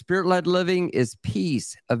life, and spirit-led living is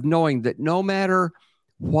peace of knowing that no matter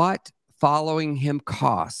what following him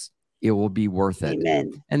costs, it will be worth it.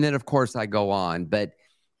 Amen. And then, of course, I go on, but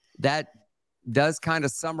that does kind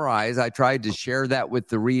of summarize. I tried to share that with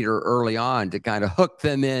the reader early on to kind of hook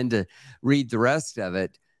them in to read the rest of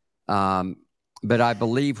it. But I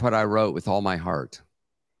believe what I wrote with all my heart.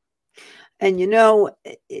 And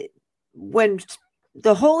when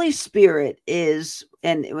the Holy Spirit is,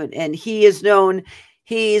 and he is known,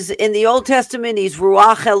 he's in the Old Testament, he's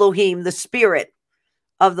Ruach Elohim, the Spirit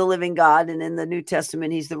of the living God. And in the New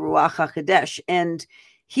Testament, he's the Ruach HaKodesh. And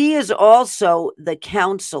he is also the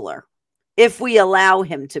counselor, if we allow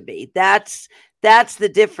him to be. That's the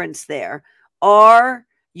difference there. Are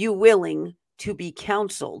you willing to be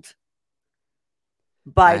counseled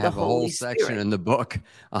by the Holy Spirit? I have a whole section in the book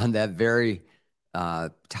on that very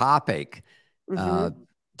topic,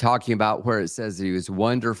 talking about where it says that he was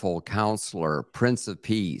wonderful counselor, Prince of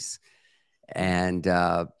Peace. And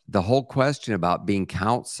the whole question about being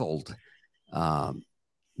counseled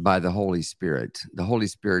by the Holy Spirit. The Holy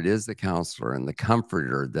Spirit is the counselor and the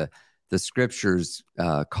comforter. The scriptures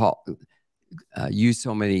use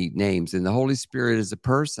so many names, and the Holy Spirit is a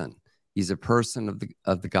person. He's a person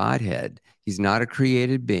of the Godhead. He's not a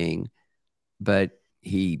created being, but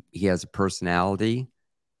he has a personality.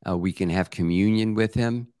 We can have communion with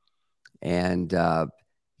him, and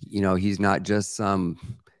he's not just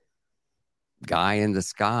some guy in the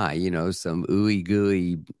sky, some ooey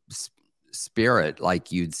gooey spirit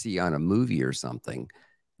like you'd see on a movie or something.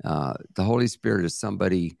 The Holy Spirit is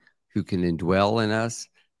somebody who can indwell in us,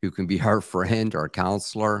 who can be our friend, our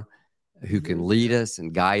counselor, who can lead us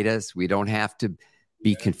and guide us. We don't have to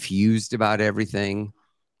be confused about everything.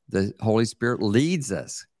 The Holy Spirit leads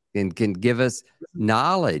us and can give us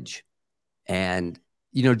knowledge. And,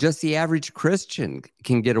 just the average Christian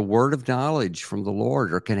can get a word of knowledge from the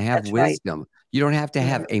Lord or can have wisdom. Right. You don't have to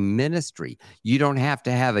have a ministry. You don't have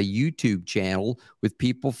to have a YouTube channel with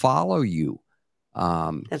people follow you.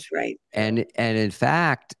 That's right. And in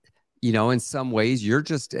fact, in some ways, you're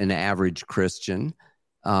just an average Christian.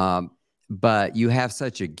 but you have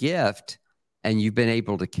such a gift and you've been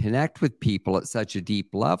able to connect with people at such a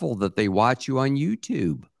deep level that they watch you on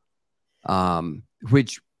YouTube,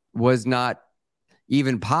 which was not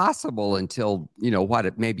even possible until,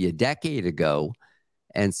 maybe a decade ago.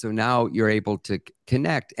 And so now you're able to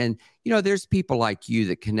connect. And, there's people like you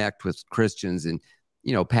that connect with Christians and,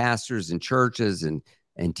 pastors and churches and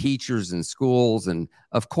teachers and schools. And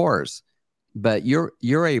of course, but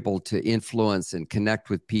you're able to influence and connect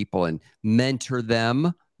with people and mentor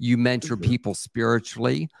them. You mentor people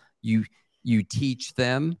spiritually. You teach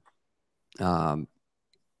them.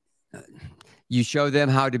 You show them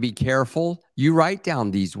how to be careful. You write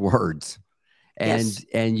down these words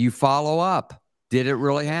and you follow up. Did it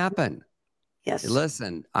really happen? Yes.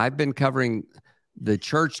 Listen, I've been covering the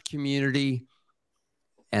church community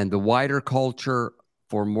and the wider culture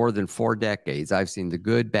for more than 4 decades. I've seen the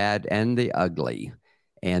good, bad, and the ugly.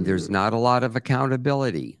 And there's not a lot of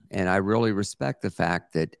accountability. And I really respect the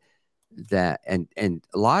fact that and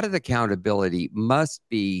a lot of the accountability must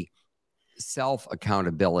be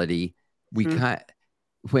self-accountability.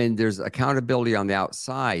 When there's accountability on the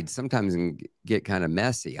outside, sometimes it can get kind of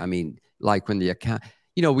messy. I mean, like when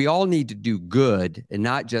we all need to do good, and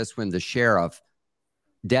not just when the sheriff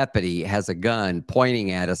deputy has a gun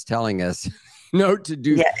pointing at us, telling us to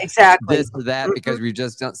do this or that because we've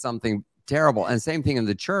just done something terrible. And same thing in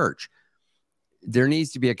the church. There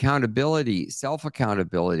needs to be accountability,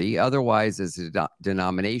 self-accountability. Otherwise, as a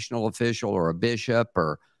denominational official or a bishop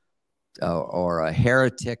or a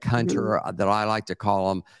heretic hunter that I like to call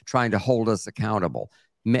them, trying to hold us accountable.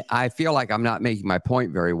 I feel like I'm not making my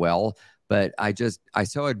point very well, but I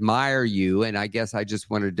so admire you. And I guess I just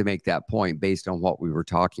wanted to make that point based on what we were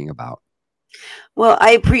talking about. Well,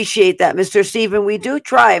 I appreciate that, Mr. Stephen. We do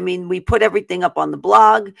try. I mean, we put everything up on the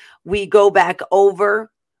blog. We go back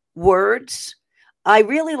over words. I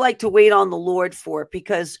really like to wait on the Lord for it,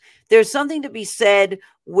 because there's something to be said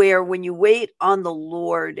where when you wait on the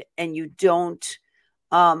Lord and you don't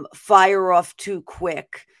fire off too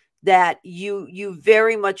quick, that you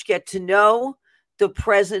very much get to know the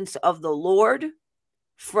presence of the Lord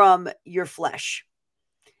from your flesh.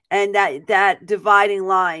 And that dividing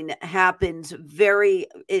line happens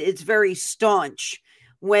it's very staunch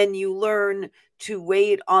when you learn to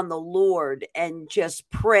wait on the Lord and just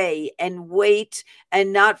pray and wait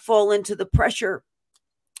and not fall into the pressure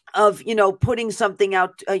of, putting something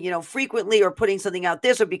out, frequently, or putting something out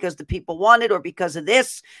this, or because the people want it, or because of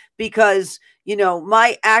this, because,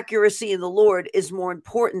 my accuracy in the Lord is more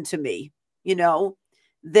important to me,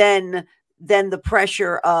 than the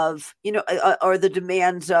pressure of, or the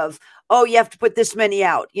demands of, oh, you have to put this many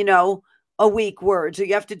out, a week words, or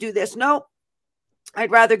you have to do this. No, I'd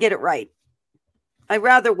rather get it right. I'd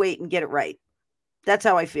rather wait and get it right. That's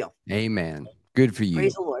how I feel. Amen. Good for you.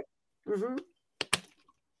 Praise the Lord.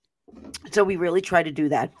 So we really try to do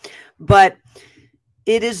that. But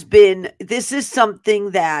this is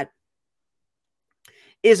something that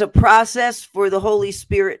is a process for the Holy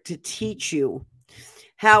Spirit to teach you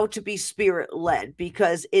how to be Spirit-led,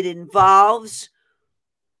 because it involves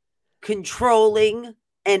controlling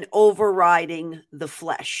and overriding the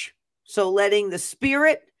flesh. So letting the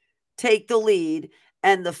Spirit take the lead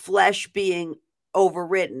and the flesh being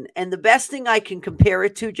overridden. And the best thing I can compare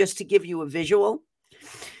it to, just to give you a visual,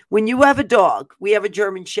 when you have a dog, we have a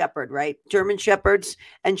German Shepherd, right? German Shepherds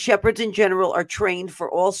and Shepherds in general are trained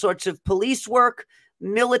for all sorts of police work,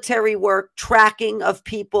 military work, tracking of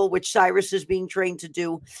people, which Cyrus is being trained to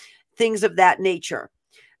do, things of that nature.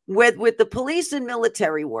 With the police and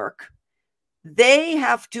military work, they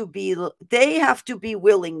have to be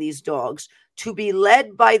willing, these dogs, to be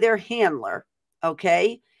led by their handler,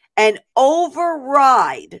 okay, and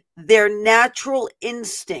override their natural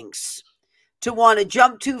instincts to want to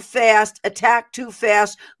jump too fast, attack too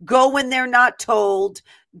fast, go when they're not told,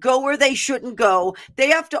 go where they shouldn't go. They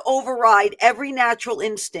have to override every natural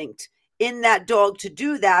instinct in that dog to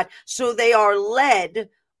do that, so they are led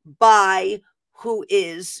by who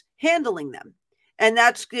is handling them. And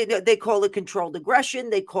that's, they call it controlled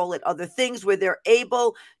aggression. They call it other things, where they're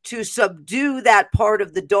able to subdue that part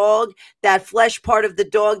of the dog, that flesh part of the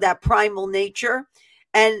dog, that primal nature.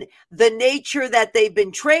 And the nature that they've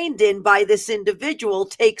been trained in by this individual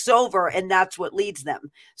takes over, and that's what leads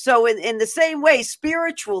them. So in the same way,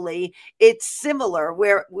 spiritually, it's similar,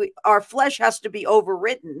 where our flesh has to be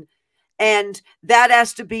overridden, and that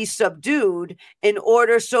has to be subdued in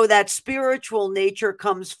order so that spiritual nature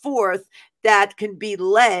comes forth that can be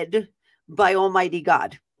led by Almighty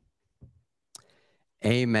God.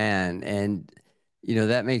 Amen. And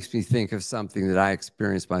that makes me think of something that I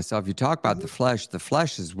experienced myself. You talk about the flesh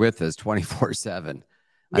is with us 24/7.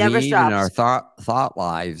 Never I mean, even our stops. thought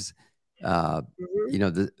lives, you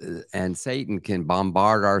know, and Satan can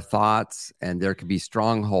bombard our thoughts, and there could be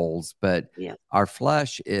strongholds, but our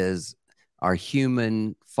flesh is our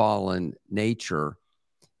human fallen nature.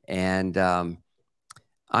 And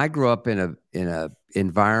I grew up in a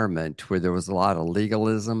environment where there was a lot of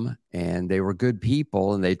legalism, and they were good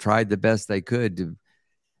people, and they tried the best they could to,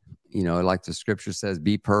 you know, like the scripture says,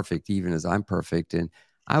 be perfect, even as I'm perfect. And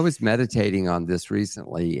I was meditating on this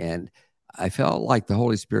recently, and I felt like the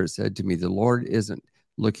Holy Spirit said to me, the Lord isn't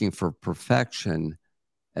looking for perfection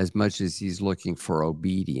as much as he's looking for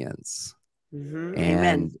obedience. And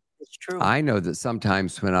Amen. It's true. I know that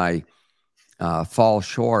sometimes when I fall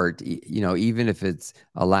short, you know, even if it's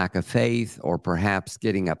a lack of faith or perhaps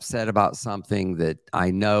getting upset about something that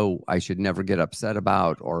I know I should never get upset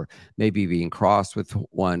about, or maybe being cross with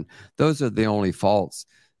one, those are the only faults,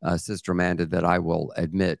 Sister Amanda, that I will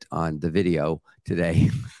admit on the video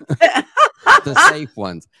today. The safe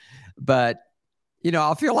ones. But, you know,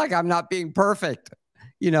 I'll feel like I'm not being perfect,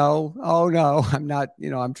 you know. Oh no, I'm not,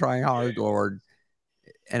 you know, I'm trying hard, Lord.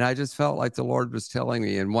 And I just felt like the Lord was telling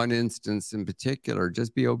me in one instance in particular,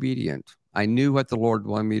 just be obedient. I knew what the Lord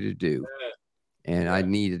wanted me to do, and I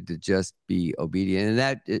needed to just be obedient. And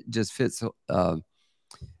that it just fits, you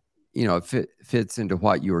know, fits into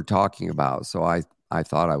what you were talking about. So I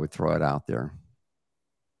thought I would throw it out there.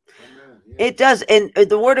 It does. And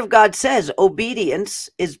the word of God says obedience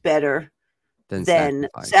is better than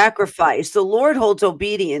sacrifice. The Lord holds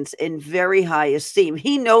obedience in very high esteem.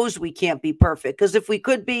 He knows we can't be perfect, because if we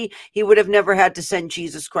could be, he would have never had to send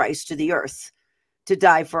Jesus Christ to the earth to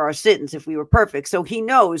die for our sins if we were perfect. So he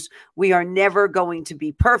knows we are never going to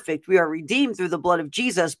be perfect. We are redeemed through the blood of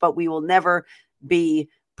Jesus, but we will never be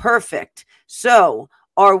perfect. So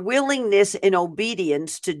our willingness and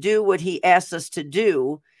obedience to do what he asks us to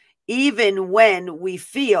do, even when we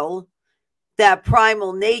feel that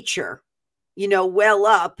primal nature, you know, well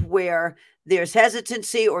up, where there's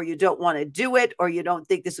hesitancy, or you don't want to do it, or you don't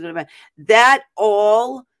think this is going to be, that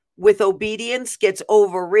all with obedience gets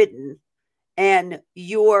overridden. And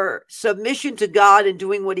your submission to God and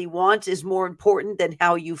doing what he wants is more important than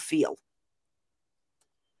how you feel.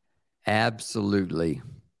 Absolutely.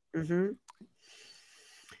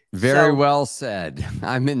 Very well said.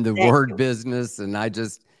 I'm in the word business, and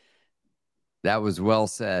that was well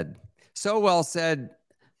said. So well said,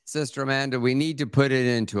 Sister Amanda. We need to put it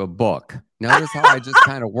into a book. Notice how I just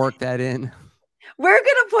kind of worked that in. We're going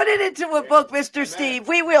to put it into a book, Mr. Steve.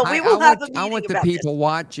 We will. We will have a meeting. I want the people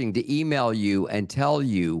watching to email you and tell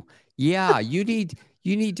you, yeah, you need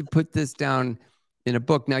to put this down in a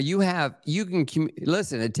book. Now you can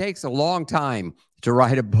listen. It takes a long time to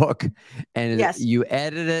write a book, and you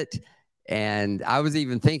edit it. And I was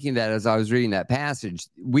even thinking that as I was reading that passage,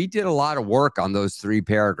 we did a lot of work on those 3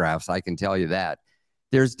 paragraphs. I can tell you that.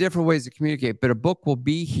 There's different ways to communicate, but a book will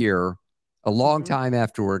be here a long time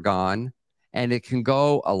after we're gone, and it can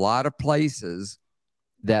go a lot of places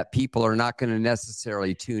that people are not going to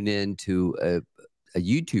necessarily tune in to a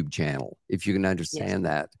YouTube channel, if you can understand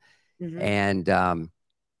that. And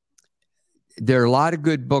there are a lot of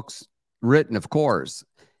good books written, of course,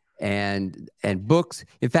 and books.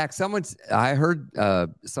 In fact, I heard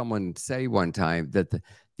someone say one time that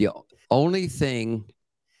the only thing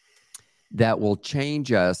that will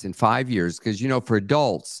change us in 5 years, because, you know, for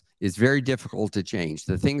adults, it's very difficult to change.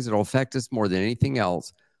 The things that will affect us more than anything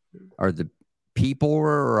else are the people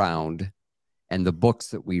we're around and the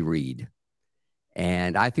books that we read.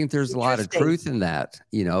 And I think there's a lot of truth in that.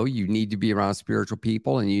 You know, you need to be around spiritual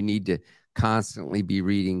people, and you need to constantly be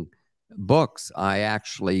reading books. I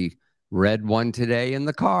actually read one today in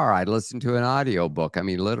the car. I listened to an audio book. I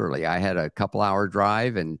mean, literally, I had a couple-hour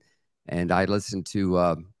drive, and I listened to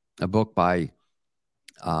a book by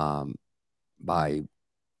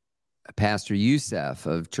Pastor Youssef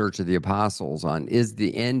of Church of the Apostles on Is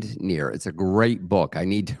the End Near? It's a great book. I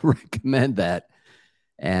need to recommend that.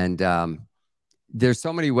 And there's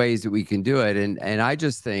so many ways that we can do it. And I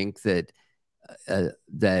just think that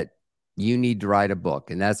that you need to write a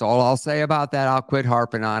book. And that's all I'll say about that. I'll quit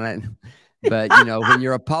harping on it. But, you know, when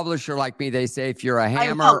you're a publisher like me, they say if you're a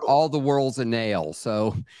hammer, all the world's a nail.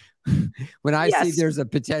 So when I see there's a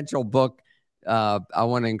potential book, I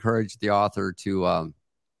want to encourage the author to,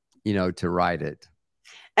 you know, to write it.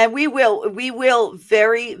 And we will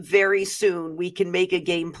very, very soon. We can make a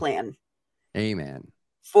game plan. Amen.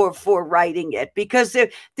 For writing it, because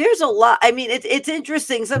there's a lot. I mean, it's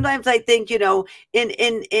interesting. Sometimes I think, you know, in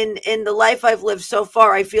the life I've lived so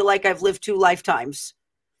far, I feel like I've lived 2 lifetimes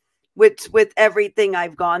with everything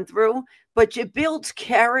I've gone through. But it builds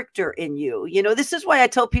character in you. You know, this is why I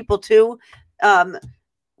tell people too,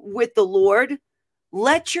 with the Lord,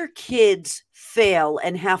 let your kids fail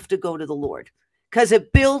and have to go to the Lord, because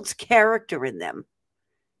it builds character in them.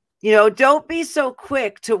 Don't be so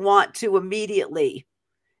quick to want to immediately,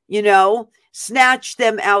 snatch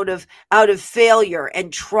them out of failure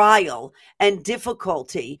and trial and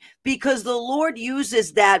difficulty, because the Lord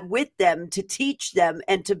uses that with them to teach them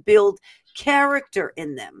and to build character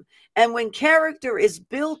in them. And when character is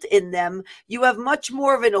built in them, you have much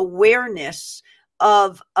more of an awareness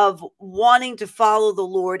of wanting to follow the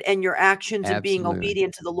Lord and your actions and being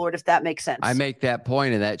obedient to the Lord, if that makes sense. I make that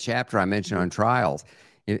point in that chapter I mentioned on trials.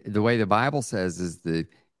 The way the Bible says is that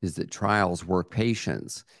trials work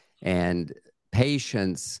patience, and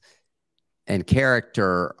patience and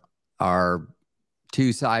character are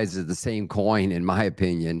two sides of the same coin, in my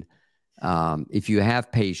opinion. If you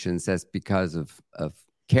have patience, that's because of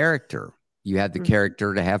character. You have the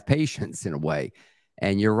character to have patience in a way.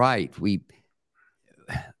 And you're right.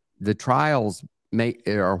 The trials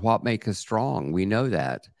are what make us strong. We know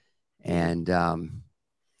that. And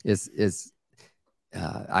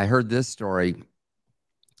I heard this story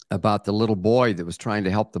about the little boy that was trying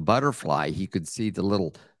to help the butterfly. He could see the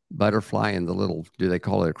little butterfly in the little, do they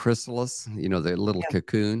call it a chrysalis? The little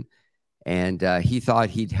cocoon. And he thought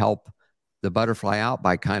he'd help the butterfly out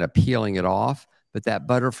by kind of peeling it off. But that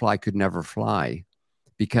butterfly could never fly,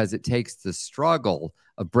 because it takes the struggle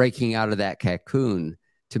of breaking out of that cocoon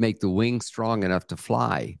to make the wings strong enough to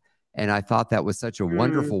fly. And I thought that was such a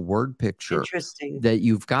wonderful word picture that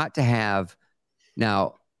you've got to have.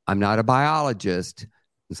 Now, I'm not a biologist.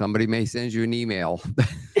 Somebody may send you an email.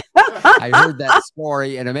 I heard that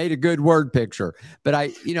story and it made a good word picture.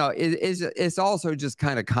 But it's also just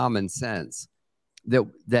kind of common sense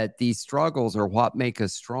that these struggles are what make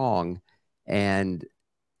us strong. And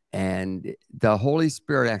the Holy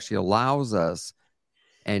Spirit actually allows us.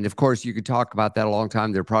 And of course, you could talk about that a long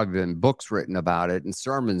time. There have probably been books written about it and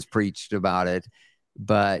sermons preached about it.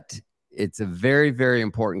 But it's a very, very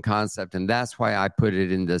important concept. And that's why I put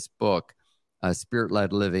it in this book,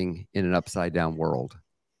 Spirit-Led Living in an Upside Down World.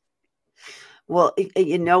 Well,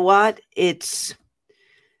 you know what?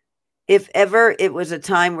 If ever it was a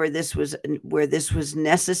time where this was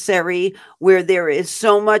necessary, where there is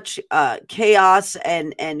so much chaos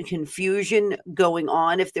and confusion going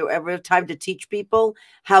on, if there were ever a time to teach people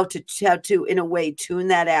how to in a way tune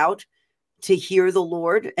that out, to hear the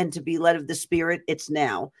Lord and to be led of the Spirit, it's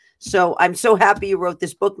now. So I'm so happy you wrote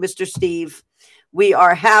this book, Mr. Steve. We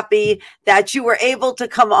are happy that you were able to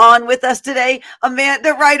come on with us today.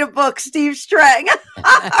 Amanda, write a book, Steve Strang.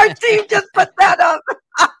 Our team just put that up.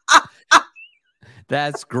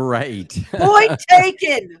 That's great. Point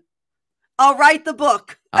taken. I'll write the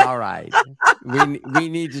book. All right. We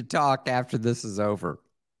need to talk after this is over.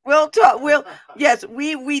 We'll talk. Yes,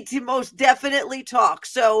 we most definitely talk.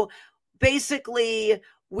 So basically,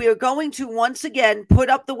 we're going to once again put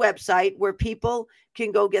up the website where people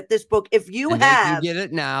can go get this book. If you and have, they can get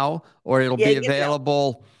it now, or it'll be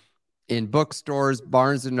available in bookstores,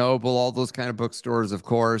 Barnes and Noble, all those kind of bookstores, of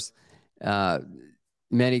course,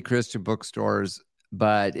 many Christian bookstores.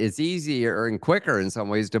 But it's easier and quicker in some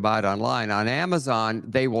ways to buy it online. On Amazon,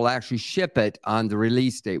 they will actually ship it on the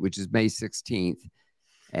release date, which is May 16th,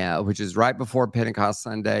 which is right before Pentecost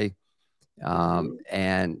Sunday.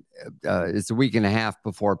 And it's a week and a half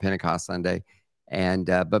before Pentecost Sunday. And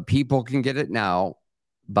but people can get it now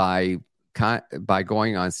by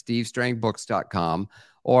going on stevestrangbooks.com,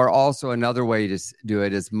 or also another way to do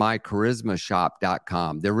it is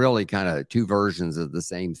mycharismashop.com. They're really kind of two versions of the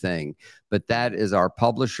same thing, but that is our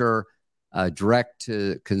publisher direct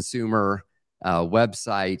to consumer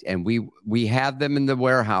website, and we have them in the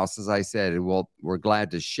warehouse, as I said, and we're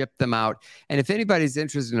glad to ship them out. And if anybody's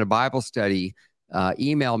interested in a Bible study,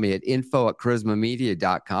 email me at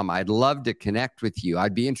info@charismamedia.com. I'd love to connect with you.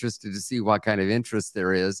 I'd be interested to see what kind of interest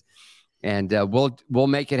there is, and we'll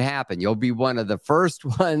make it happen. You'll be one of the first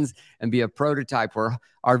ones and be a prototype, where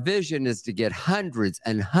our vision is to get hundreds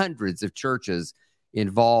and hundreds of churches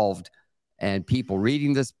involved and people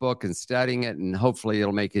reading this book and studying it, and hopefully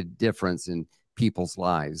it'll make a difference in people's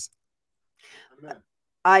lives.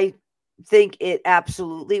 I think it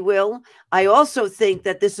absolutely will. I also think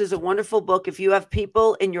that this is a wonderful book. If you have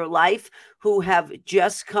people in your life who have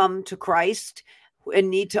just come to Christ and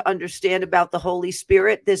need to understand about the Holy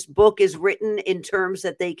Spirit, this book is written in terms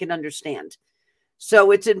that they can understand.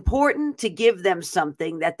 So it's important to give them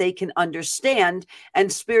something that they can understand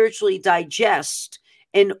and spiritually digest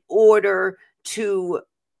in order to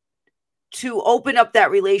to open up that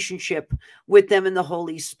relationship with them and the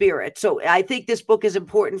Holy Spirit. So I think this book is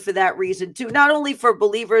important for that reason too, not only for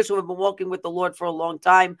believers who have been walking with the Lord for a long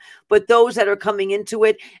time, but those that are coming into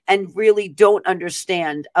it and really don't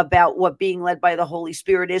understand about what being led by the Holy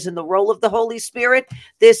Spirit is and the role of the Holy Spirit.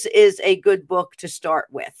 This is a good book to start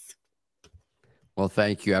with. Well,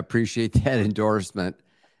 thank you. I appreciate that endorsement.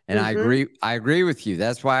 And I agree with you.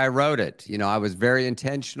 That's why I wrote it. You know, I was very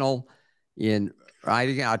intentional in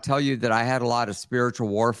writing. I'll tell you that I had a lot of spiritual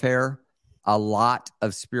warfare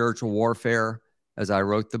as I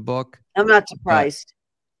wrote the book. I'm not surprised.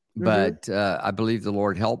 But I believe the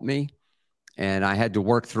Lord helped me, and I had to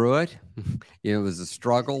work through it. It was a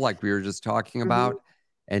struggle, like we were just talking about.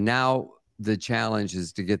 And now the challenge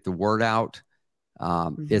is to get the word out.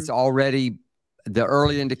 It's already, the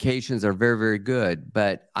early indications are very, very good,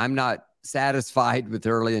 but I'm not satisfied with the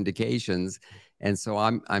early indications. And so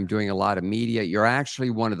I'm doing a lot of media. You're actually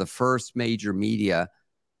one of the first major media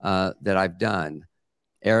that I've done,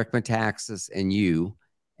 Eric Metaxas and you,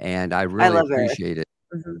 and I really appreciate it.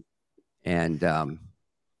 And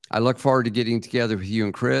I look forward to getting together with you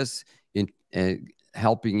and Chris and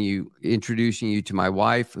helping you, introducing you to my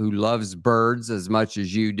wife, who loves birds as much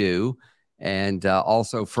as you do, and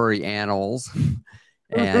also furry animals.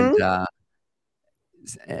 And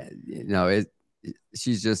you know,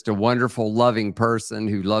 she's just a wonderful, loving person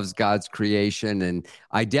who loves God's creation and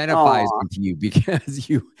identifies with you because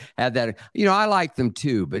you have that. You know, I like them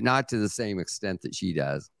too, but not to the same extent that she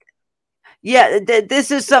does. Yeah, this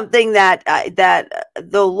is something that that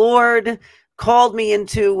the Lord called me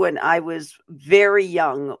into when I was very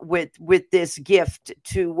young, with this gift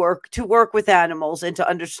to work with animals and to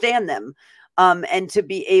understand them, and to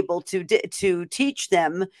be able to teach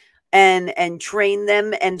them and train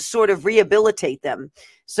them and sort of rehabilitate them.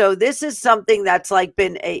 So this is something that's like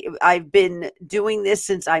I've been doing this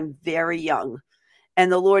since I'm very young.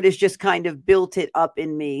 And the Lord has just kind of built it up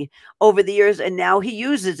in me over the years. And now he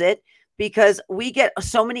uses it, because we get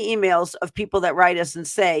so many emails of people that write us and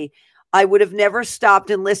say, I would have never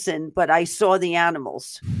stopped and listened, but I saw the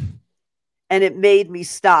animals and it made me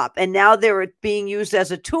stop. And now they're being used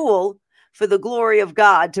as a tool for the glory of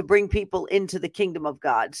God to bring people into the kingdom of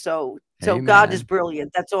God. So Amen. God is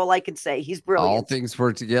brilliant. That's all I can say. He's brilliant. All things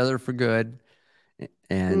work together for good.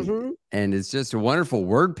 And it's just a wonderful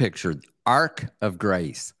word picture. Ark of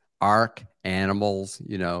grace, ark, animals,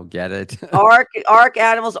 you know, get it? Ark,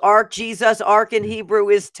 animals, ark, Jesus. Ark in Hebrew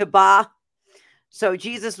is tabah. So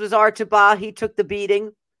Jesus was our tabah. He took the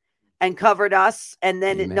beating and covered us. And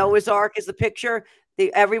then Noah's Ark is the picture.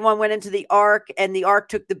 Everyone went into the ark, and the ark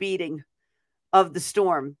took the beating of the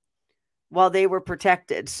storm while they were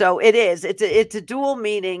protected. So it's a dual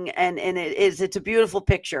meaning, and it's a beautiful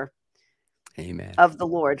picture. Amen. Of the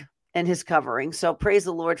Lord and his covering. So praise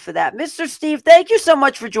the Lord for that. Mr. Steve, thank you so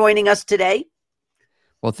much for joining us today.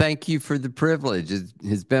 Well, thank you for the privilege.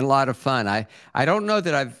 It's been a lot of fun. I don't know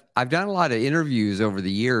that I've done a lot of interviews over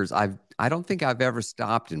the years. I don't think I've ever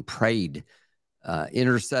stopped and prayed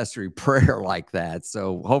intercessory prayer like that.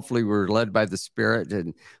 So hopefully we're led by the Spirit,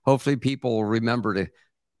 and hopefully people will remember to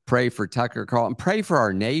pray for Tucker Carlson, pray for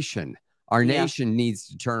our nation. Our nation needs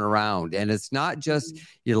to turn around, and it's not just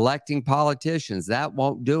electing politicians. That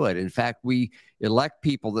won't do it. In fact, we elect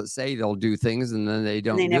people that say they'll do things, and then they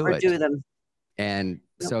don't do it. They never do them. And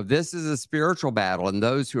so this is a spiritual battle, and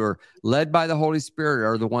those who are led by the Holy Spirit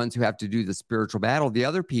are the ones who have to do the spiritual battle. The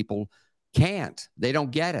other people can't. They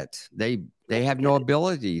don't get it. They have no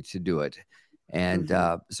ability to do it. And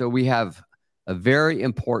so we have a very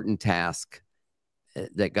important task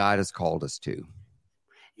that God has called us to.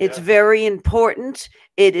 It's very important.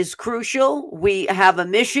 It is crucial. We have a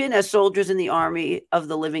mission as soldiers in the army of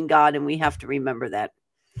the living God, and we have to remember that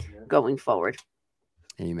going forward.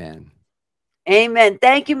 Amen. Amen.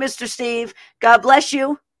 Thank you, Mr. Steve. God bless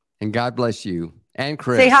you. And God bless you. And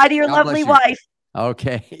Chris. Say hi to your lovely wife.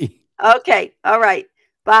 Okay. Okay. All right.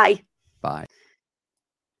 Bye. Bye.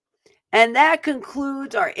 And that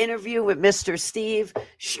concludes our interview with Mr. Steve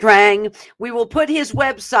Strang. We will put his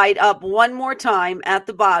website up one more time at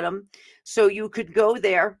the bottom, so you could go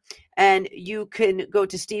there, and you can go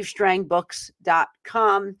to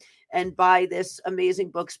stevestrangbooks.com and buy this amazing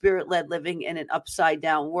book, Spirit-Led Living in an Upside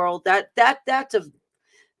Down World. That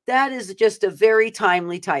is just a very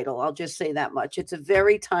timely title. I'll just say that much. It's a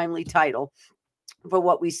very timely title for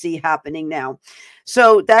what we see happening now.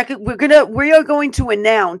 So we are going to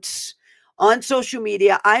announce on social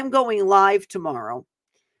media, I'm going live tomorrow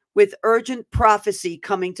with urgent prophecy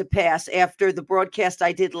coming to pass after the broadcast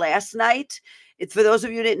I did last night. It's for those of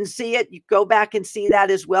you who didn't see it, you go back and see that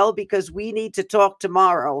as well, because we need to talk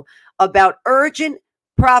tomorrow about urgent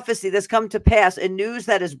prophecy that's come to pass and news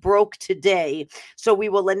that is broke today. So we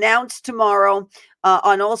will announce tomorrow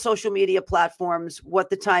on all social media platforms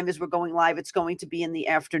what the time is we're going live. It's going to be in the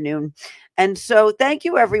afternoon. And so thank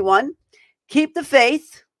you, everyone. Keep the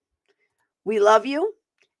faith. We love you.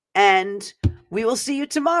 And we will see you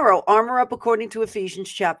tomorrow. Armor up according to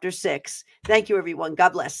Ephesians chapter 6. Thank you, everyone.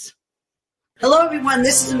 God bless. Hello, everyone.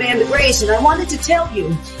 This is Amanda Grace, and I wanted to tell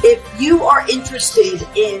you, if you are interested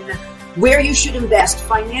in where you should invest,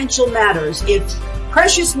 financial matters, if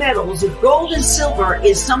precious metals, if gold and silver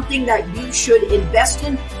is something that you should invest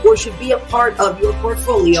in or should be a part of your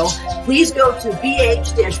portfolio, please go to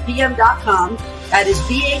bh-pm.com. That is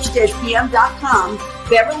bh-pm.com.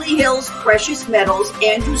 Beverly Hills Precious Metals,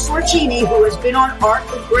 Andrew Sorcini, who has been on Art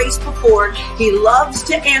of Grace before. He loves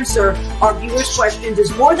to answer our viewers' questions,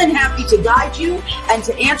 is more than happy to guide you and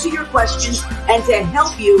to answer your questions and to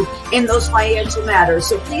help you in those financial matters.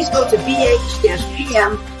 So please go to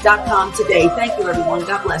bh-pm.com today. Thank you, everyone.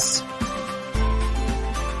 God bless.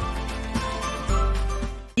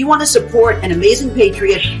 You want to support an amazing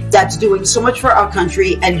patriot that's doing so much for our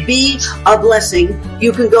country and be a blessing,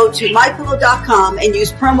 you can go to mypillow.com and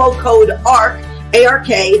use promo code ARK,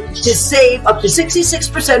 A-R-K, to save up to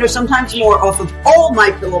 66% or sometimes more off of all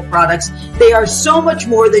MyPillow products. They are so much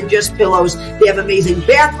more than just pillows. They have amazing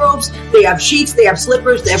bathrobes, they have sheets, they have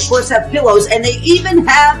slippers, they of course have pillows, and they even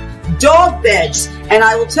have dog beds. And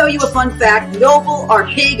I will tell you a fun fact. Noble, our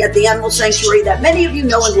pig at the animal sanctuary that many of you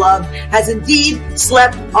know and love, has indeed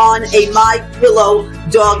slept on a MyPillow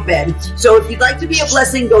dog bed. So if you'd like to be a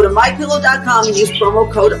blessing, go to mypillow.com and use promo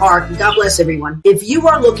code ARK. God bless everyone. If you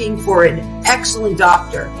are looking for an excellent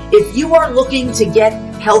doctor, if you are looking to get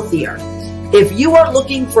healthier, if you are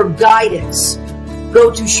looking for guidance, go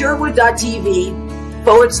to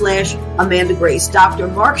Sherwood.tv/Amanda Grace. Dr.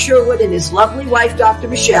 Mark Sherwood and his lovely wife, Dr.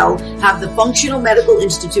 Michelle, have the Functional Medical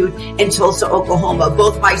Institute in Tulsa, Oklahoma.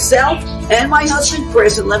 Both myself and my husband,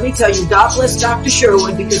 Chris, and let me tell you, God bless Dr.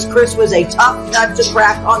 Sherwood, because Chris was a tough nut to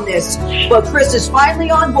crack on this. But Chris is finally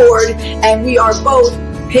on board, and we are both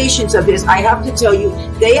patients of his. I have to tell you,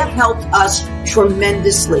 they have helped us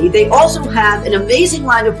tremendously. They also have an amazing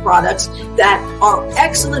line of products that are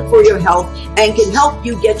excellent for your health and can help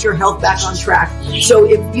you get your health back on track. So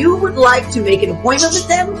if you would like to make an appointment with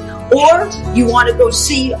them, or you want to go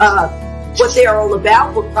see what they are all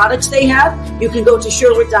about, what products they have, you can go to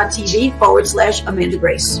Sherwood.tv/Amanda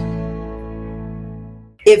Grace.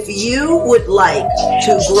 If you would like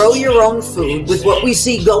to grow your own food with what we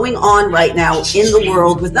see going on right now in the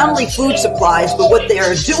world with not only food supplies, but what they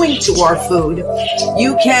are doing to our food,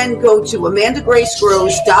 you can go to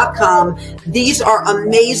amandagracegrows.com. These are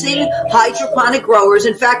amazing hydroponic growers.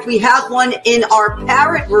 In fact, we have one in our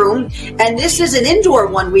parrot room, and this is an indoor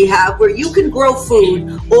one we have where you can grow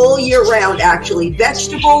food all year round, actually,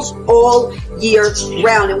 vegetables all year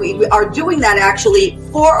round. And we are doing that actually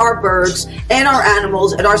for our birds and our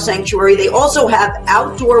animals at our sanctuary. They also have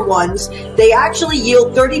outdoor ones. They actually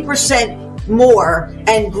yield 30% more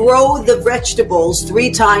and grow the vegetables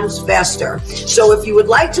 3 times faster. So if you would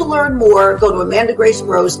like to learn more, go to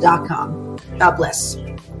amandagracegrows.com. God bless.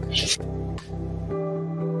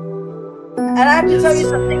 And I have to tell you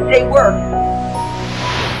something, they work.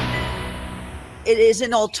 It is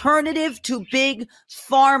an alternative to big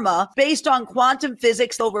pharma based on quantum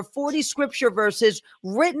physics. Over 40 scripture verses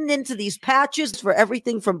written into these patches for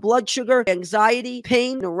everything from blood sugar, anxiety,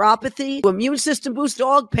 pain, neuropathy, immune system boost,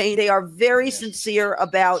 dog pain. They are very sincere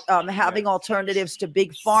about having alternatives to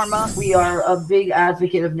big pharma. We are a big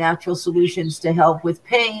advocate of natural solutions to help with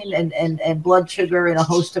pain and blood sugar and a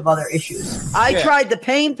host of other issues. I tried the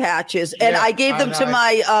pain patches, and I gave them to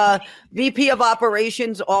my VP of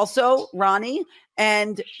operations also, Ronnie,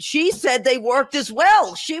 and she said they worked as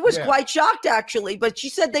well. She was quite shocked, actually, but she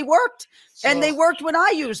said they worked, and they worked when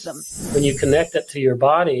I used them. When you connect it to your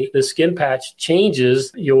body, the skin patch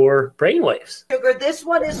changes your brainwaves. Sugar, this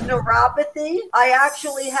one is neuropathy. I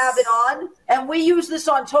actually have it on, and we use this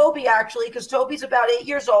on Toby, actually, because Toby's about 8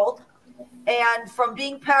 years old, and from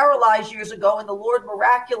being paralyzed years ago, and the Lord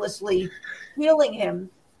miraculously healing him,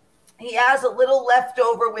 he has a little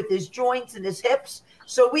leftover with his joints and his hips.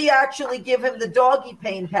 So we actually give him the doggy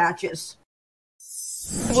pain patches.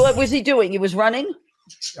 What was he doing? He was running?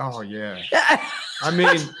 Oh, yeah. I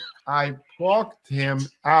mean, I plucked him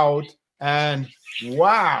out and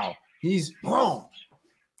wow, he's boom.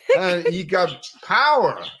 And he got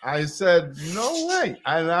power. I said, no way.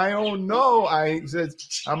 And I don't know. I said,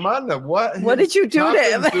 Amanda, what did you do to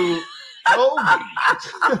him? To Toby?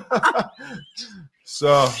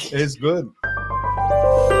 So it's good.